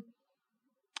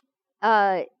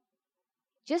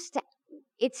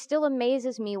it still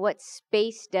amazes me what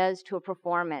space does to a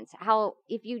performance. How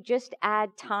if you just add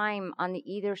time on the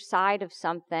either side of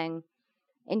something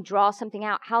and draw something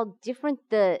out, how different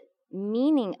the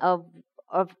meaning of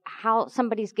how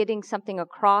somebody's getting something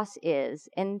across is.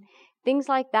 And things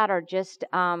like that are just,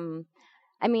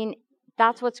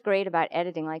 that's what's great about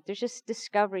editing. Like, there's just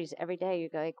discoveries every day. You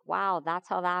go like, wow, that's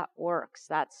how that works.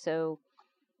 That's so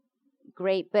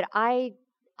great. But I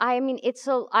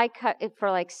cut it for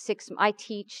like 6. I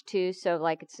teach too, so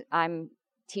like I'm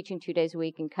teaching 2 days a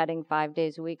week and cutting 5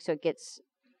 days a week, so it gets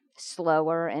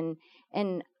slower and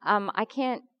I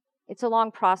can't. It's a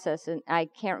long process, and I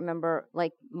can't remember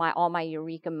like all my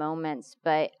eureka moments,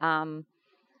 but I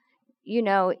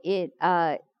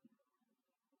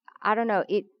don't know.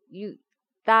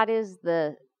 That is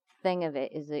the thing of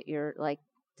it, is that you're like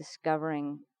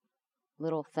discovering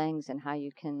little things and how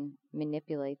you can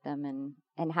manipulate them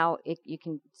and how you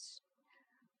can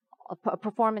a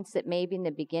performance that maybe in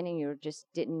the beginning you just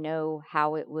didn't know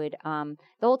how it would the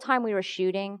whole time we were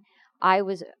shooting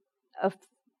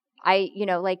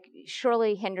like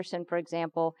Shirley Henderson, for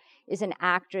example, is an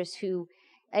actress who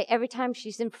every time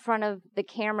she's in front of the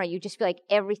camera, you just feel like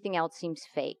everything else seems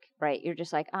fake, right? You're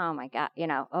just like, oh my God,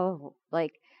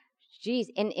 like, geez.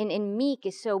 And Meek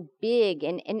is so big,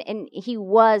 and he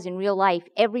was in real life.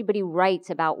 Everybody writes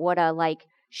about what a like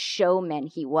showman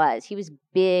he was. He was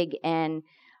big and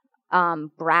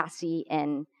brassy,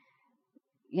 and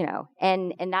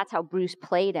and that's how Bruce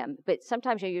played him. But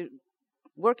sometimes you're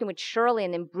working with Shirley,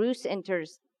 and then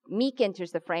Meek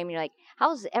enters the frame, and you're like,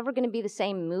 how is it ever going to be the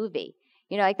same movie?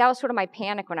 Like that was sort of my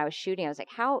panic when I was shooting. I was like,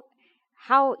 how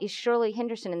is Shirley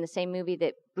Henderson in the same movie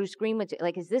that Bruce Greenwood's?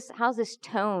 Like, how's this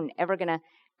tone ever going to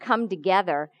come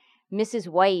together? Mrs.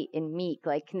 White and Meek,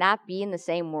 like, can that be in the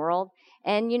same world?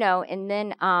 And, and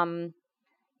then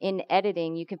in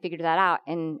editing, you can figure that out.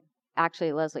 And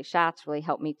actually, Leslie Schatz really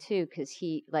helped me too, because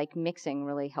he, like, mixing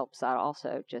really helps out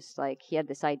also. Just like, he had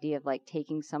this idea of like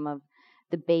taking some of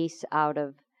the bass out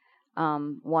of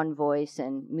one voice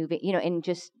and moving, and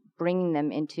just bringing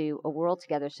them into a world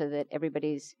together so that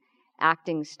everybody's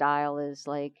acting style is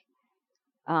like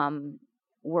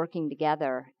working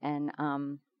together. And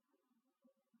I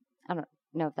don't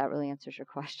know if that really answers your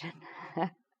question.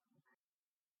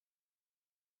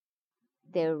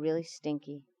 They were really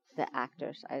stinky, the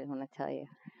actors, I want to tell you.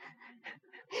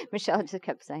 Michelle just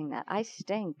kept saying that. I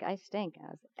stink. I was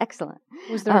excellent.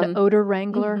 Was there an odor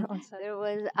wrangler on set? There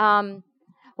was.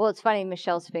 Well, it's funny,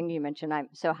 Michelle's finger you mentioned. I'm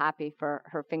so happy for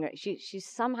her finger. She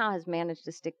somehow has managed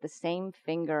to stick the same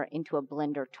finger into a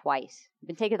blender twice.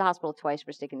 Been taken to the hospital twice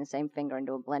for sticking the same finger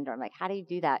into a blender. I'm like, how do you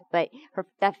do that? But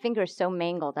that finger is so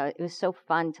mangled. It was so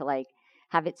fun to like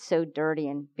have it so dirty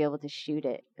and be able to shoot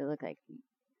it. It looked like,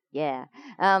 yeah.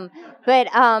 But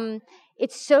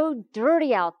it's so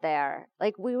dirty out there.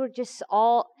 Like, we were just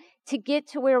all, to get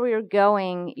to where we were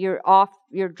going, you're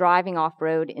driving off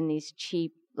road in these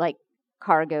cheap like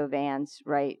cargo vans,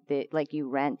 right, that like you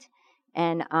rent.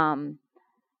 And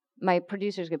my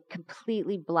producers get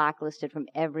completely blacklisted from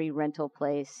every rental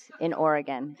place in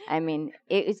Oregon. I mean,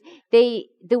 the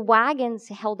wagons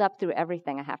held up through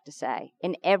everything, I have to say.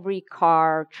 In every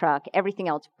car, truck, everything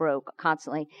else broke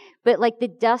constantly. But like, the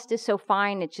dust is so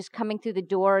fine, it's just coming through the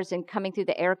doors and coming through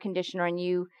the air conditioner,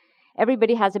 and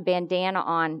everybody has a bandana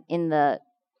on in the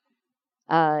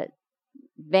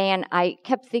van. I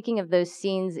kept thinking of those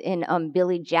scenes in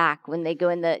Billy Jack when they go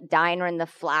in the diner and the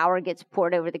flour gets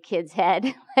poured over the kid's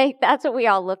head. Like, that's what we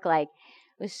all look like.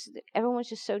 Everyone was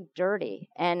just so dirty,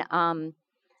 and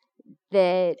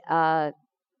it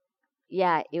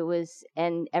was,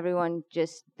 and everyone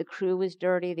just, the crew was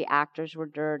dirty, the actors were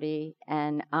dirty,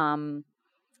 and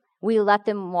we let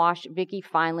them wash. Vicky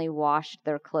finally washed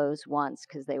their clothes once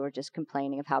because they were just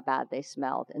complaining of how bad they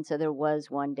smelled, and so there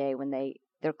was one day when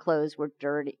their clothes were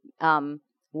dirty,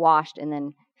 washed and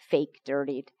then fake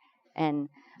dirtied. And,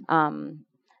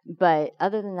 but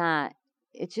other than that,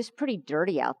 it's just pretty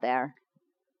dirty out there.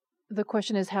 The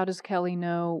question is, how does Kelly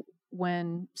know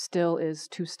when still is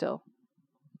too still?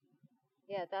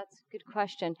 Yeah, that's a good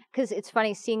question. Because it's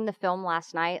funny, seeing the film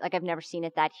last night, like, I've never seen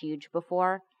it that huge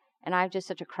before. And I have just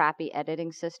such a crappy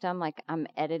editing system. Like, I'm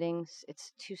editing,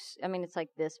 it's like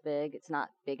this big. It's not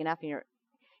big enough.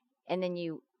 And then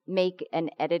you make an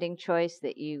editing choice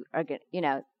that you are going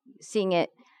to, seeing it,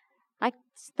 like,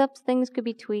 things could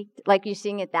be tweaked. Like, you're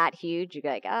seeing it that huge, you go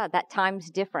like, that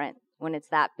time's different. when it's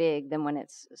that big than when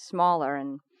it's smaller.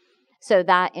 And so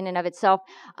that in and of itself,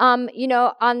 you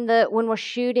know, when we're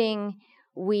shooting,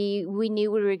 we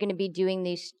knew we were going to be doing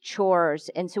these chores,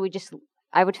 and so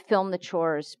I would film the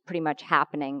chores pretty much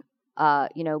happening.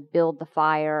 You know, build the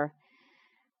fire,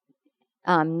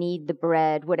 knead the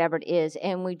bread, whatever it is,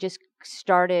 and we just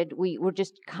started. We were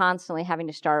just constantly having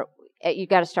to start. You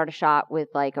got to start a shot with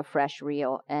like a fresh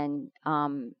reel, and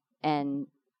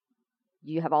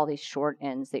you have all these short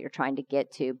ends that you're trying to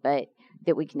get to, but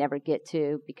that we can never get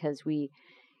to because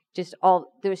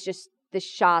there's just the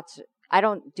shots. I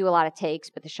don't do a lot of takes,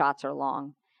 but the shots are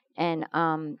long, and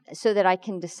so that I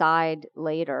can decide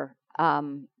later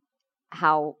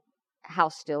how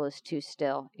still is too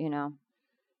still, you know,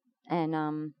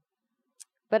 and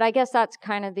but I guess that's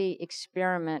kind of the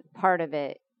experiment part of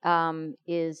it,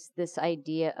 is this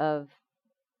idea of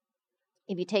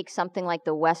if you take something like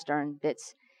the Western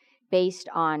that's based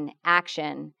on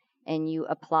action and you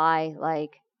apply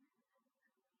like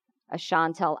a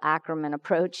Chantal Akerman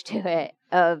approach to it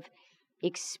of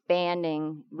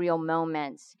expanding real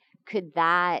moments, could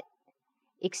that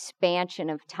expansion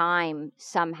of time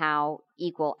somehow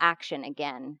equal action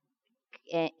again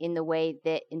in the way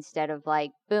that instead of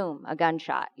like, boom, a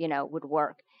gunshot, you know, would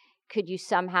work? Could you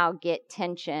somehow get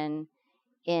tension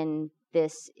in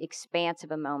this expanse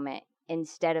of a moment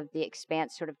instead of the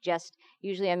expanse sort of just,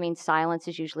 usually, I mean, silence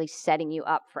is usually setting you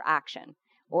up for action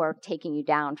or taking you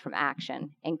down from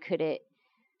action. And could it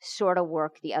sort of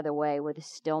work the other way where the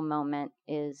still moment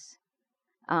is,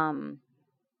 like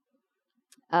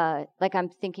I'm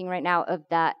thinking right now of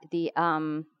that,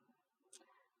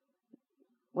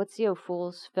 what's the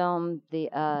O'Fools film,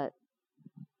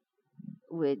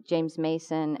 with James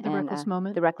Mason The Reckless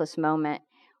Moment? The Reckless Moment,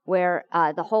 where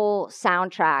the whole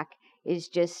soundtrack is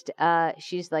just,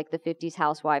 she's like the 50s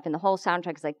housewife, and the whole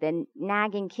soundtrack is like the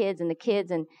nagging kids and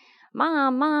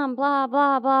mom, blah,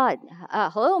 blah, blah.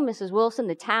 Hello, Mrs. Wilson,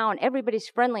 the town, everybody's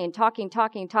friendly and talking,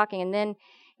 and then,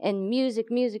 and music.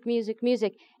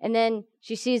 And then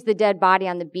she sees the dead body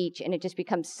on the beach, and it just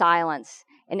becomes silence,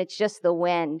 and it's just the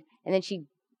wind. And then she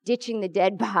ditching the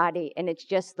dead body, and it's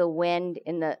just the wind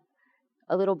and a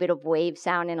little bit of wave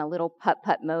sound and a little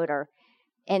putt-putt motor.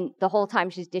 And the whole time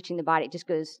she's ditching the body, it just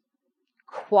goes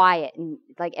quiet, and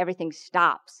like everything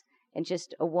stops. And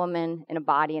just a woman and a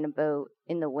body in a boat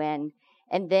in the wind.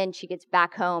 And then she gets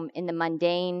back home, and the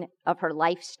mundane of her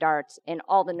life starts, and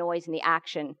all the noise and the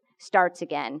action starts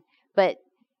again. But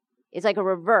it's like a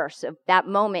reverse of that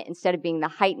moment. Instead of being the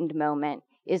heightened moment,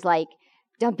 is like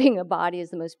dumping a body is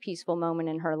the most peaceful moment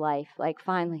in her life. Like,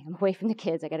 finally, I'm away from the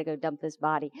kids. I got to go dump this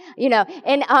body, you know.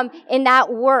 And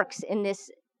that works in this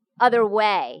other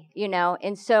way, you know.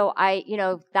 And so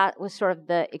that was sort of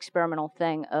the experimental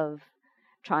thing of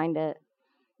trying to,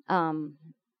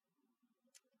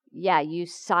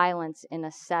 use silence in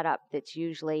a setup that's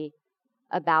usually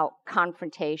about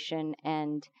confrontation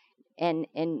and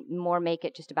more make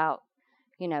it just about,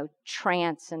 you know,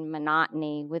 trance and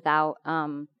monotony without,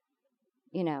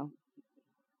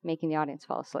 making the audience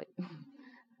fall asleep,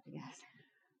 I guess.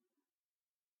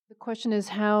 The question is,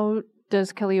 how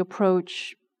does Kelly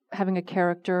approach having a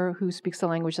character who speaks a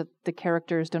language that the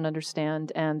characters don't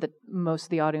understand and that most of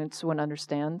the audience won't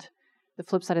understand? The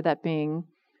flip side of that being,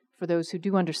 for those who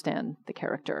do understand the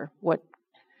character, what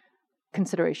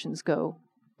considerations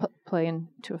play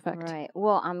into effect? Right.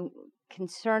 Well, I'm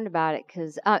concerned about it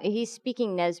because he's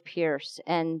speaking Nez Perce,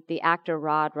 and the actor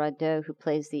Rod Radeau, who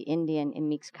plays the Indian in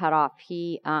Meek's Cutoff,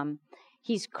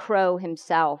 he's Crow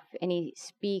himself, and he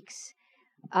speaks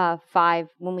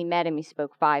when we met him, he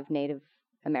spoke 5 Native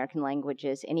American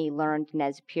languages, and he learned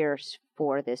Nez Perce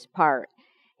for this part.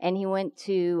 And he went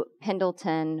to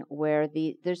Pendleton, where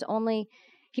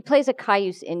he plays a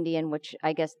Cayuse Indian, which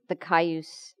I guess the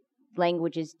Cayuse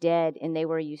language is dead, and they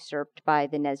were usurped by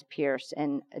the Nez Perce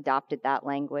and adopted that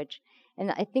language.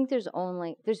 And I think there's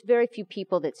very few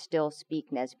people that still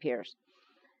speak Nez Perce.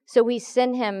 So we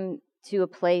send him to a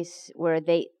place where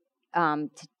they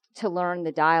to learn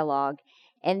the dialogue,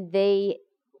 and they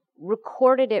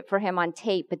recorded it for him on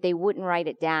tape, but they wouldn't write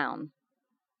it down.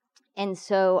 And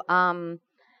so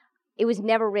it was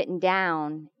never written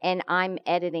down, and I'm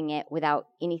editing it without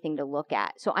anything to look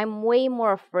at. So I'm way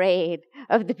more afraid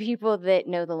of the people that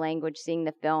know the language seeing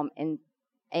the film and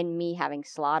me having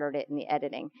slaughtered it in the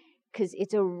editing, because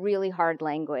it's a really hard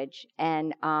language,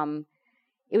 and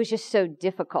it was just so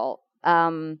difficult.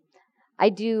 I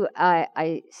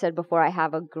said before, I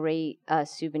have a great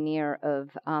souvenir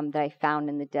of that I found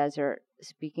in the desert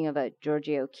speaking of a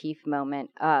Georgie O'Keeffe moment,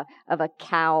 of a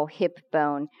cow hip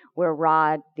bone where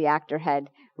Rod, the actor, had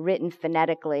written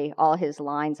phonetically all his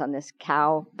lines on this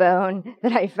cow bone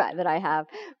that I have.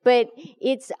 But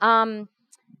it's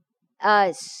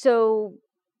so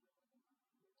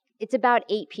it's about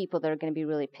 8 people that are going to be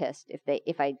really pissed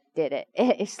if I did it,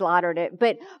 if slaughtered it.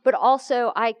 But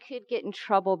also I could get in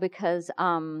trouble because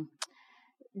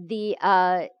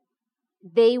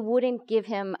they wouldn't give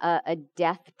him a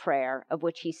death prayer of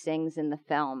which he sings in the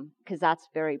film because that's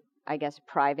very, I guess,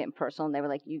 private and personal. And they were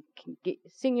like, you can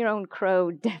sing your own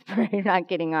crow death prayer, you're not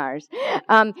getting ours.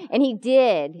 And he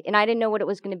did, and I didn't know what it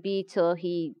was going to be till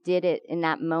he did it in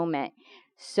that moment.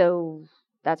 So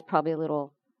that's probably a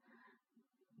little,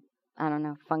 I don't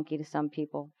know, funky to some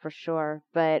people for sure.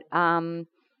 But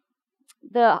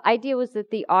the idea was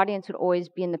that the audience would always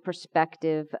be in the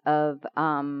perspective of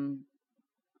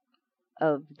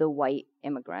the white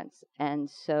immigrants. And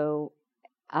so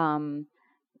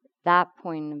that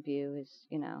point of view is,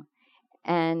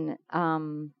 and I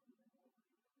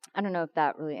don't know if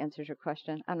that really answers your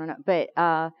question. I don't know. But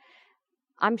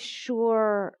I'm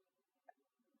sure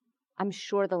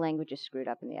the language is screwed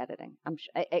up in the editing.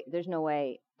 There's no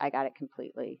way I got it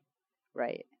completely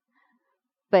right.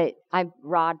 But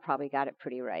Rod probably got it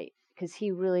pretty right because he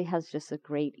really has just a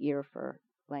great ear for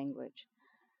language.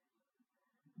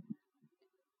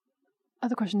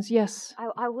 Other questions? Yes.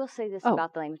 I will say this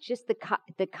about the language, just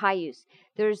the Cayuse.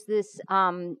 There's this,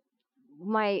 a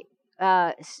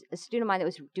student of mine that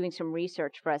was doing some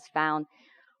research for us found,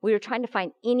 we were trying to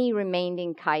find any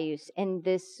remaining Cayuse, and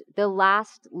the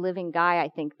last living guy, I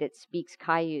think, that speaks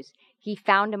Cayuse, he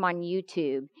found him on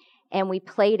YouTube, and we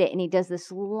played it, and he does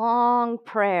this long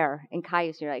prayer in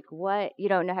Cayuse, and you're like, what? You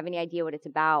don't have any idea what it's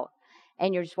about.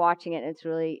 And you're just watching it, and it's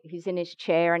really, he's in his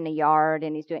chair in the yard,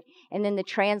 and he's doing, and then the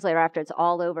translator, after it's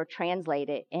all over, translate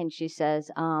it, and she says,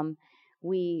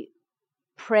 we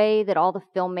pray that all the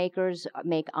filmmakers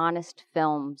make honest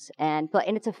films, and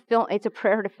it's a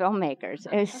prayer to filmmakers.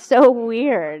 And it's so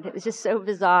weird. It was just so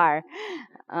bizarre.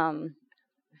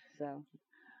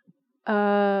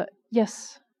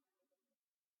 Yes.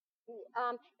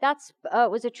 That's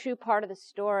was a true part of the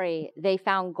story. They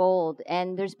found gold,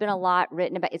 and there's been a lot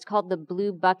written about. It's called the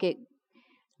Blue Bucket.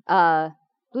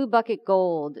 Blue Bucket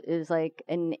Gold is like,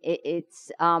 and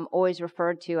it's always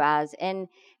referred to as. And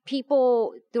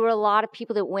there were a lot of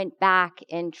people that went back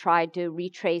and tried to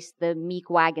retrace the Meek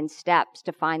Wagon steps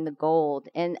to find the gold.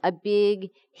 And a big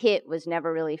hit was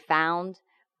never really found.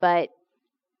 But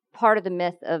part of the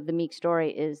myth of the Meek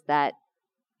story is that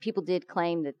people did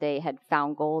claim that they had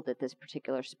found gold at this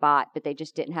particular spot, but they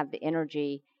just didn't have the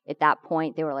energy at that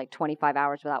point. They were like 25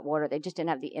 hours without water. They just didn't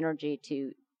have the energy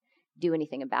to do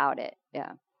anything about it.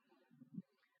 Yeah.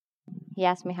 He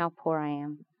asked me how poor I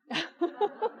am.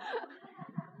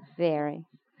 Very.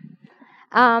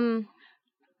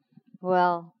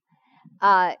 Well,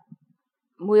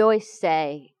 we always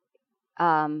say,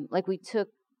 like, we took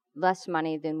less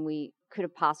money than we could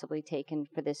have possibly taken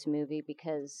for this movie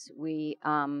because we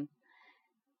are,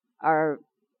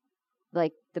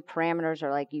 like, the parameters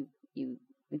are like, you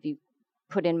if you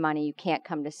put in money, you can't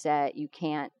come to set, you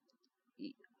can't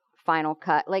final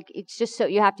cut. Like, it's just so,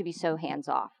 you have to be so hands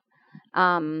off.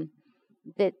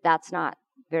 That's not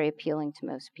very appealing to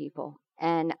most people.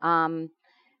 And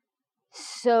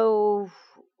so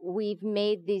we've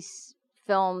made these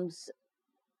films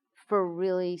for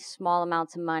really small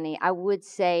amounts of money. I would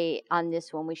say on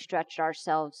this one, we stretched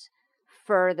ourselves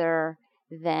further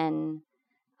than,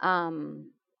 I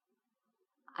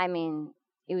mean,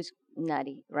 it was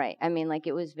nutty, right? I mean, like,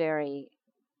 it was,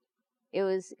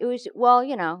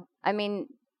 well, I mean,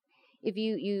 if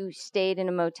you stayed in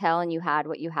a motel and you had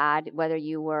what you had, whether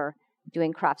you were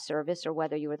doing craft service or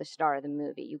whether you were the star of the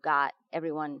movie, you got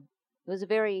everyone. It was a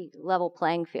very level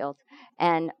playing field,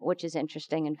 and which is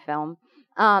interesting in film.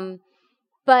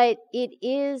 But it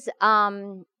is, I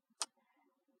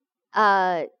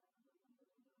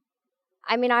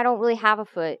mean, I don't really have a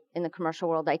foot in the commercial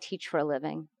world. I teach for a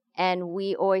living, and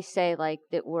we always say, like,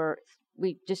 that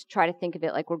we just try to think of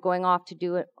it like we're going off to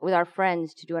do it with our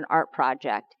friends, to do an art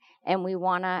project. And we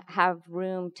want to have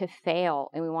room to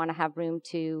fail, and we want to have room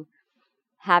to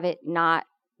have it not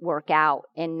work out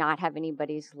and not have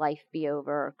anybody's life be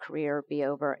over or career be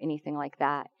over, anything like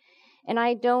that. And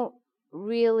I don't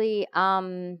really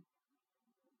know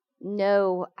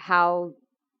how,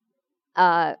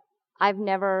 I've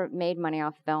never made money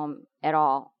off film at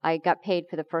all. I got paid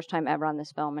for the first time ever on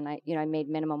this film, and I made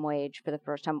minimum wage for the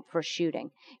first time for shooting.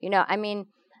 I mean,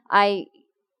 I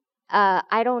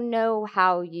don't know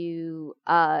how you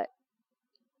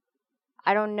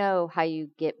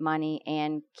get money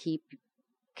and keep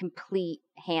complete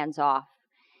hands off.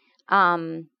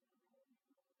 I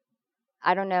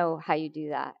don't know how you do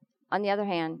that. On the other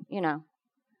hand,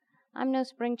 I'm no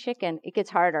spring chicken. It gets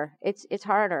harder. It's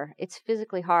harder. It's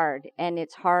physically hard, and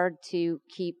it's hard to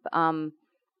keep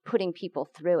putting people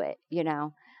through it.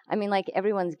 I mean, like,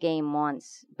 everyone's game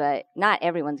once, but not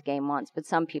everyone's game once, but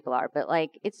some people are. But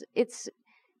like, it's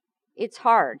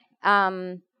hard.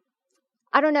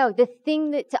 I don't know. The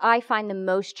thing that I find the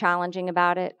most challenging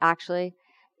about it, actually,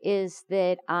 is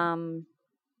that when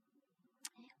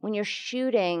you're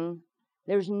shooting,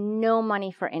 there's no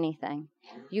money for anything.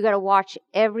 You got to watch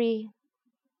every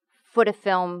foot of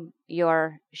film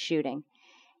you're shooting.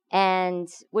 And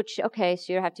so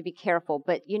you have to be careful.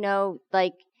 But,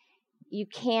 like, you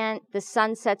can't, the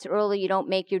sun sets early, you don't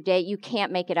make your day, you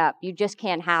can't make it up. You just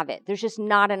can't have it. There's just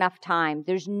not enough time.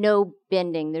 There's no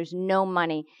bending. There's no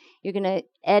money. You're going to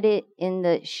edit in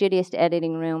the shittiest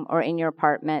editing room or in your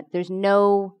apartment. There's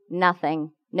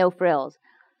nothing, no frills.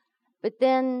 But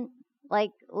then,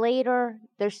 like, later,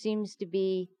 there seems to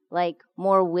be, like,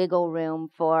 more wiggle room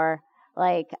for,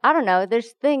 like, I don't know,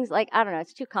 there's things, like, I don't know,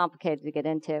 it's too complicated to get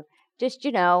into. Just,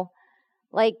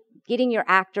 like, getting your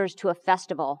actors to a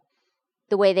festival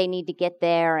the way they need to get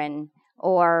there,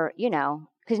 or,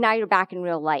 because now you're back in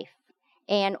real life.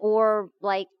 Or,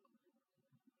 like,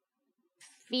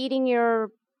 feeding your,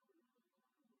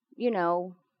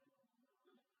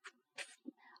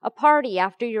 a party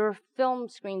after your film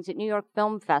screens at New York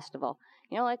Film Festival.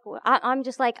 Like, I'm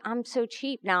just like, I'm so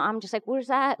cheap now. I'm just like, where's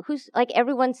that? Who's, like,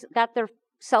 everyone's got their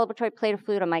celebratory plate of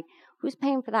food. I'm like, who's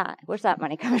paying for that? Where's that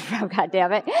money coming from? God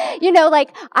damn it.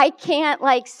 Like, I can't,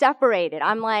 like, separate it.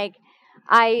 I'm like,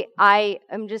 I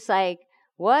am just like,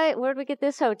 what? Where'd we get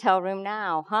this hotel room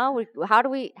now? Huh?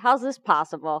 How's this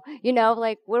possible?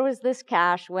 Like, where was this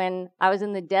cash when I was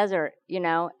in the desert,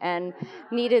 and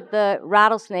needed the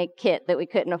rattlesnake kit that we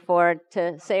couldn't afford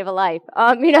to save a life?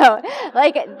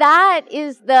 Like, that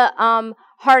is the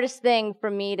hardest thing for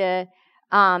me to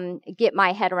get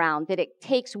my head around, that it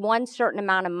takes one certain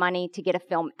amount of money to get a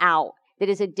film out that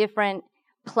is a different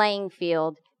playing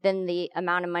field than the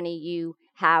amount of money you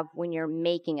have when you're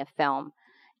making a film.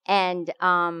 And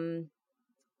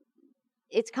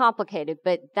it's complicated,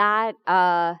 but that,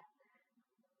 I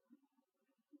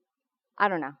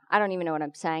don't know. I don't even know what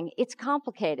I'm saying. It's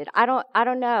complicated. I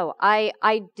don't know. I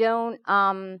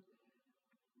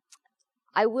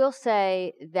will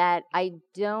say that I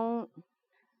don't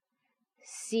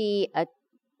see I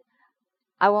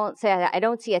don't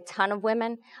see a ton of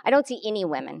women. I don't see any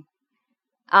women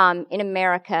in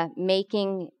America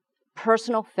making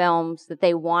personal films that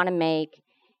they want to make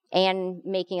and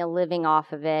making a living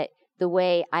off of it the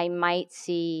way I might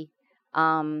see,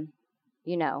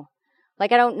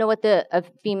 like, I don't know what a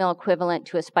female equivalent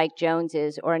to a Spike Jonze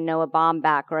is, or a Noah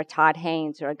Baumbach, or a Todd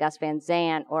Haynes, or a Gus Van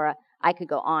Sant, or I could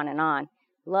go on and on.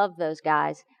 Love those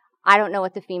guys. I don't know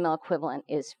what the female equivalent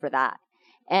is for that.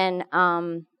 And,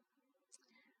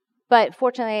 but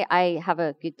fortunately,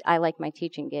 I like my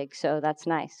teaching gig, so that's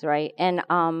nice, right? And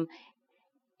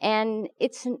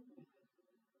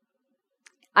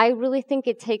I really think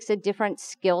it takes a different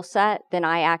skill set than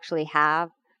I actually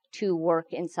have to work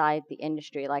inside the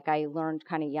industry. Like, I learned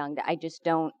kind of young that I just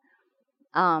don't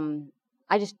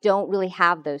really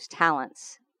have those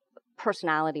talents,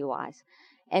 personality-wise.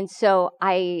 And so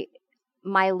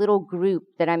my little group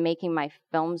that I'm making my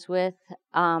films with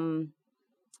does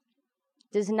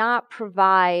not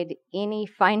provide any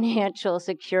financial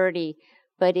security,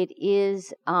 but it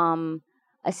is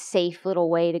a safe little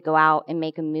way to go out and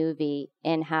make a movie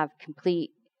and have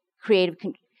complete as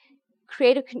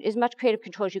much creative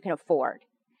control as you can afford,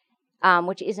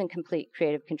 which isn't complete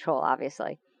creative control,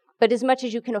 obviously, but as much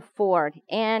as you can afford.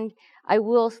 And I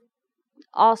will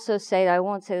also say that I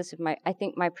won't say this I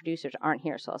think my producers aren't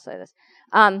here, so I'll say this,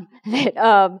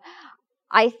 that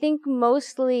I think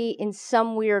mostly in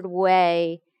some weird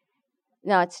way,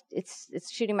 no,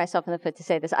 it's shooting myself in the foot to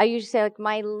say this. I usually say, like,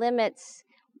 my limits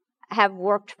have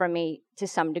worked for me to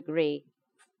some degree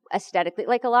aesthetically.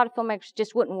 Like, a lot of filmmakers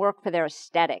just wouldn't work for their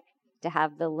aesthetic to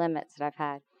have the limits that I've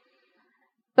had.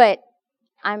 But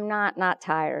I'm not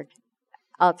tired,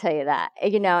 I'll tell you that.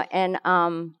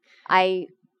 And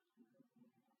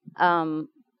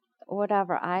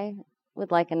whatever, I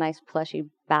would like a nice plushy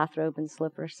bathrobe and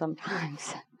slippers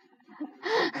sometimes.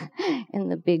 In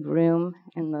the big room,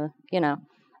 in the,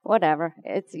 whatever.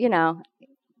 It's,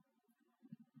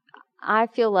 I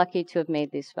feel lucky to have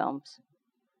made these films.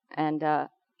 And I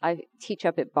teach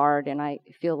up at Bard, and I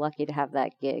feel lucky to have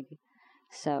that gig.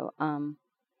 So,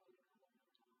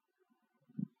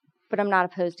 but I'm not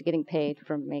opposed to getting paid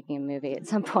for making a movie at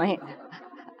some point.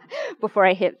 before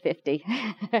I hit 50.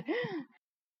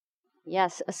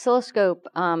 Yes, Oscilloscope,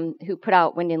 who put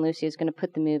out Wendy and Lucy, is going to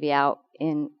put the movie out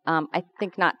in, I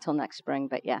think not till next spring,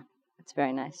 but yeah, it's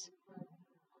very nice.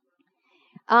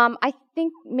 I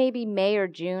think maybe May or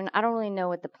June. I don't really know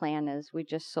what the plan is. We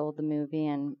just sold the movie,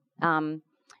 and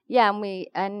yeah, and we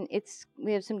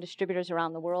have some distributors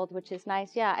around the world, which is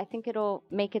nice. Yeah, I think it'll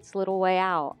make its little way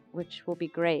out, which will be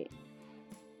great.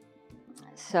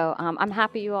 So I'm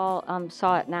happy you all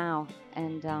saw it now,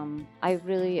 and I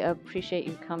really appreciate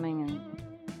you coming, and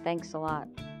thanks a lot.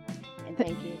 And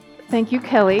thank you. Thank you,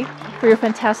 Kelly, for your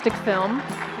fantastic film,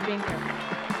 for being here.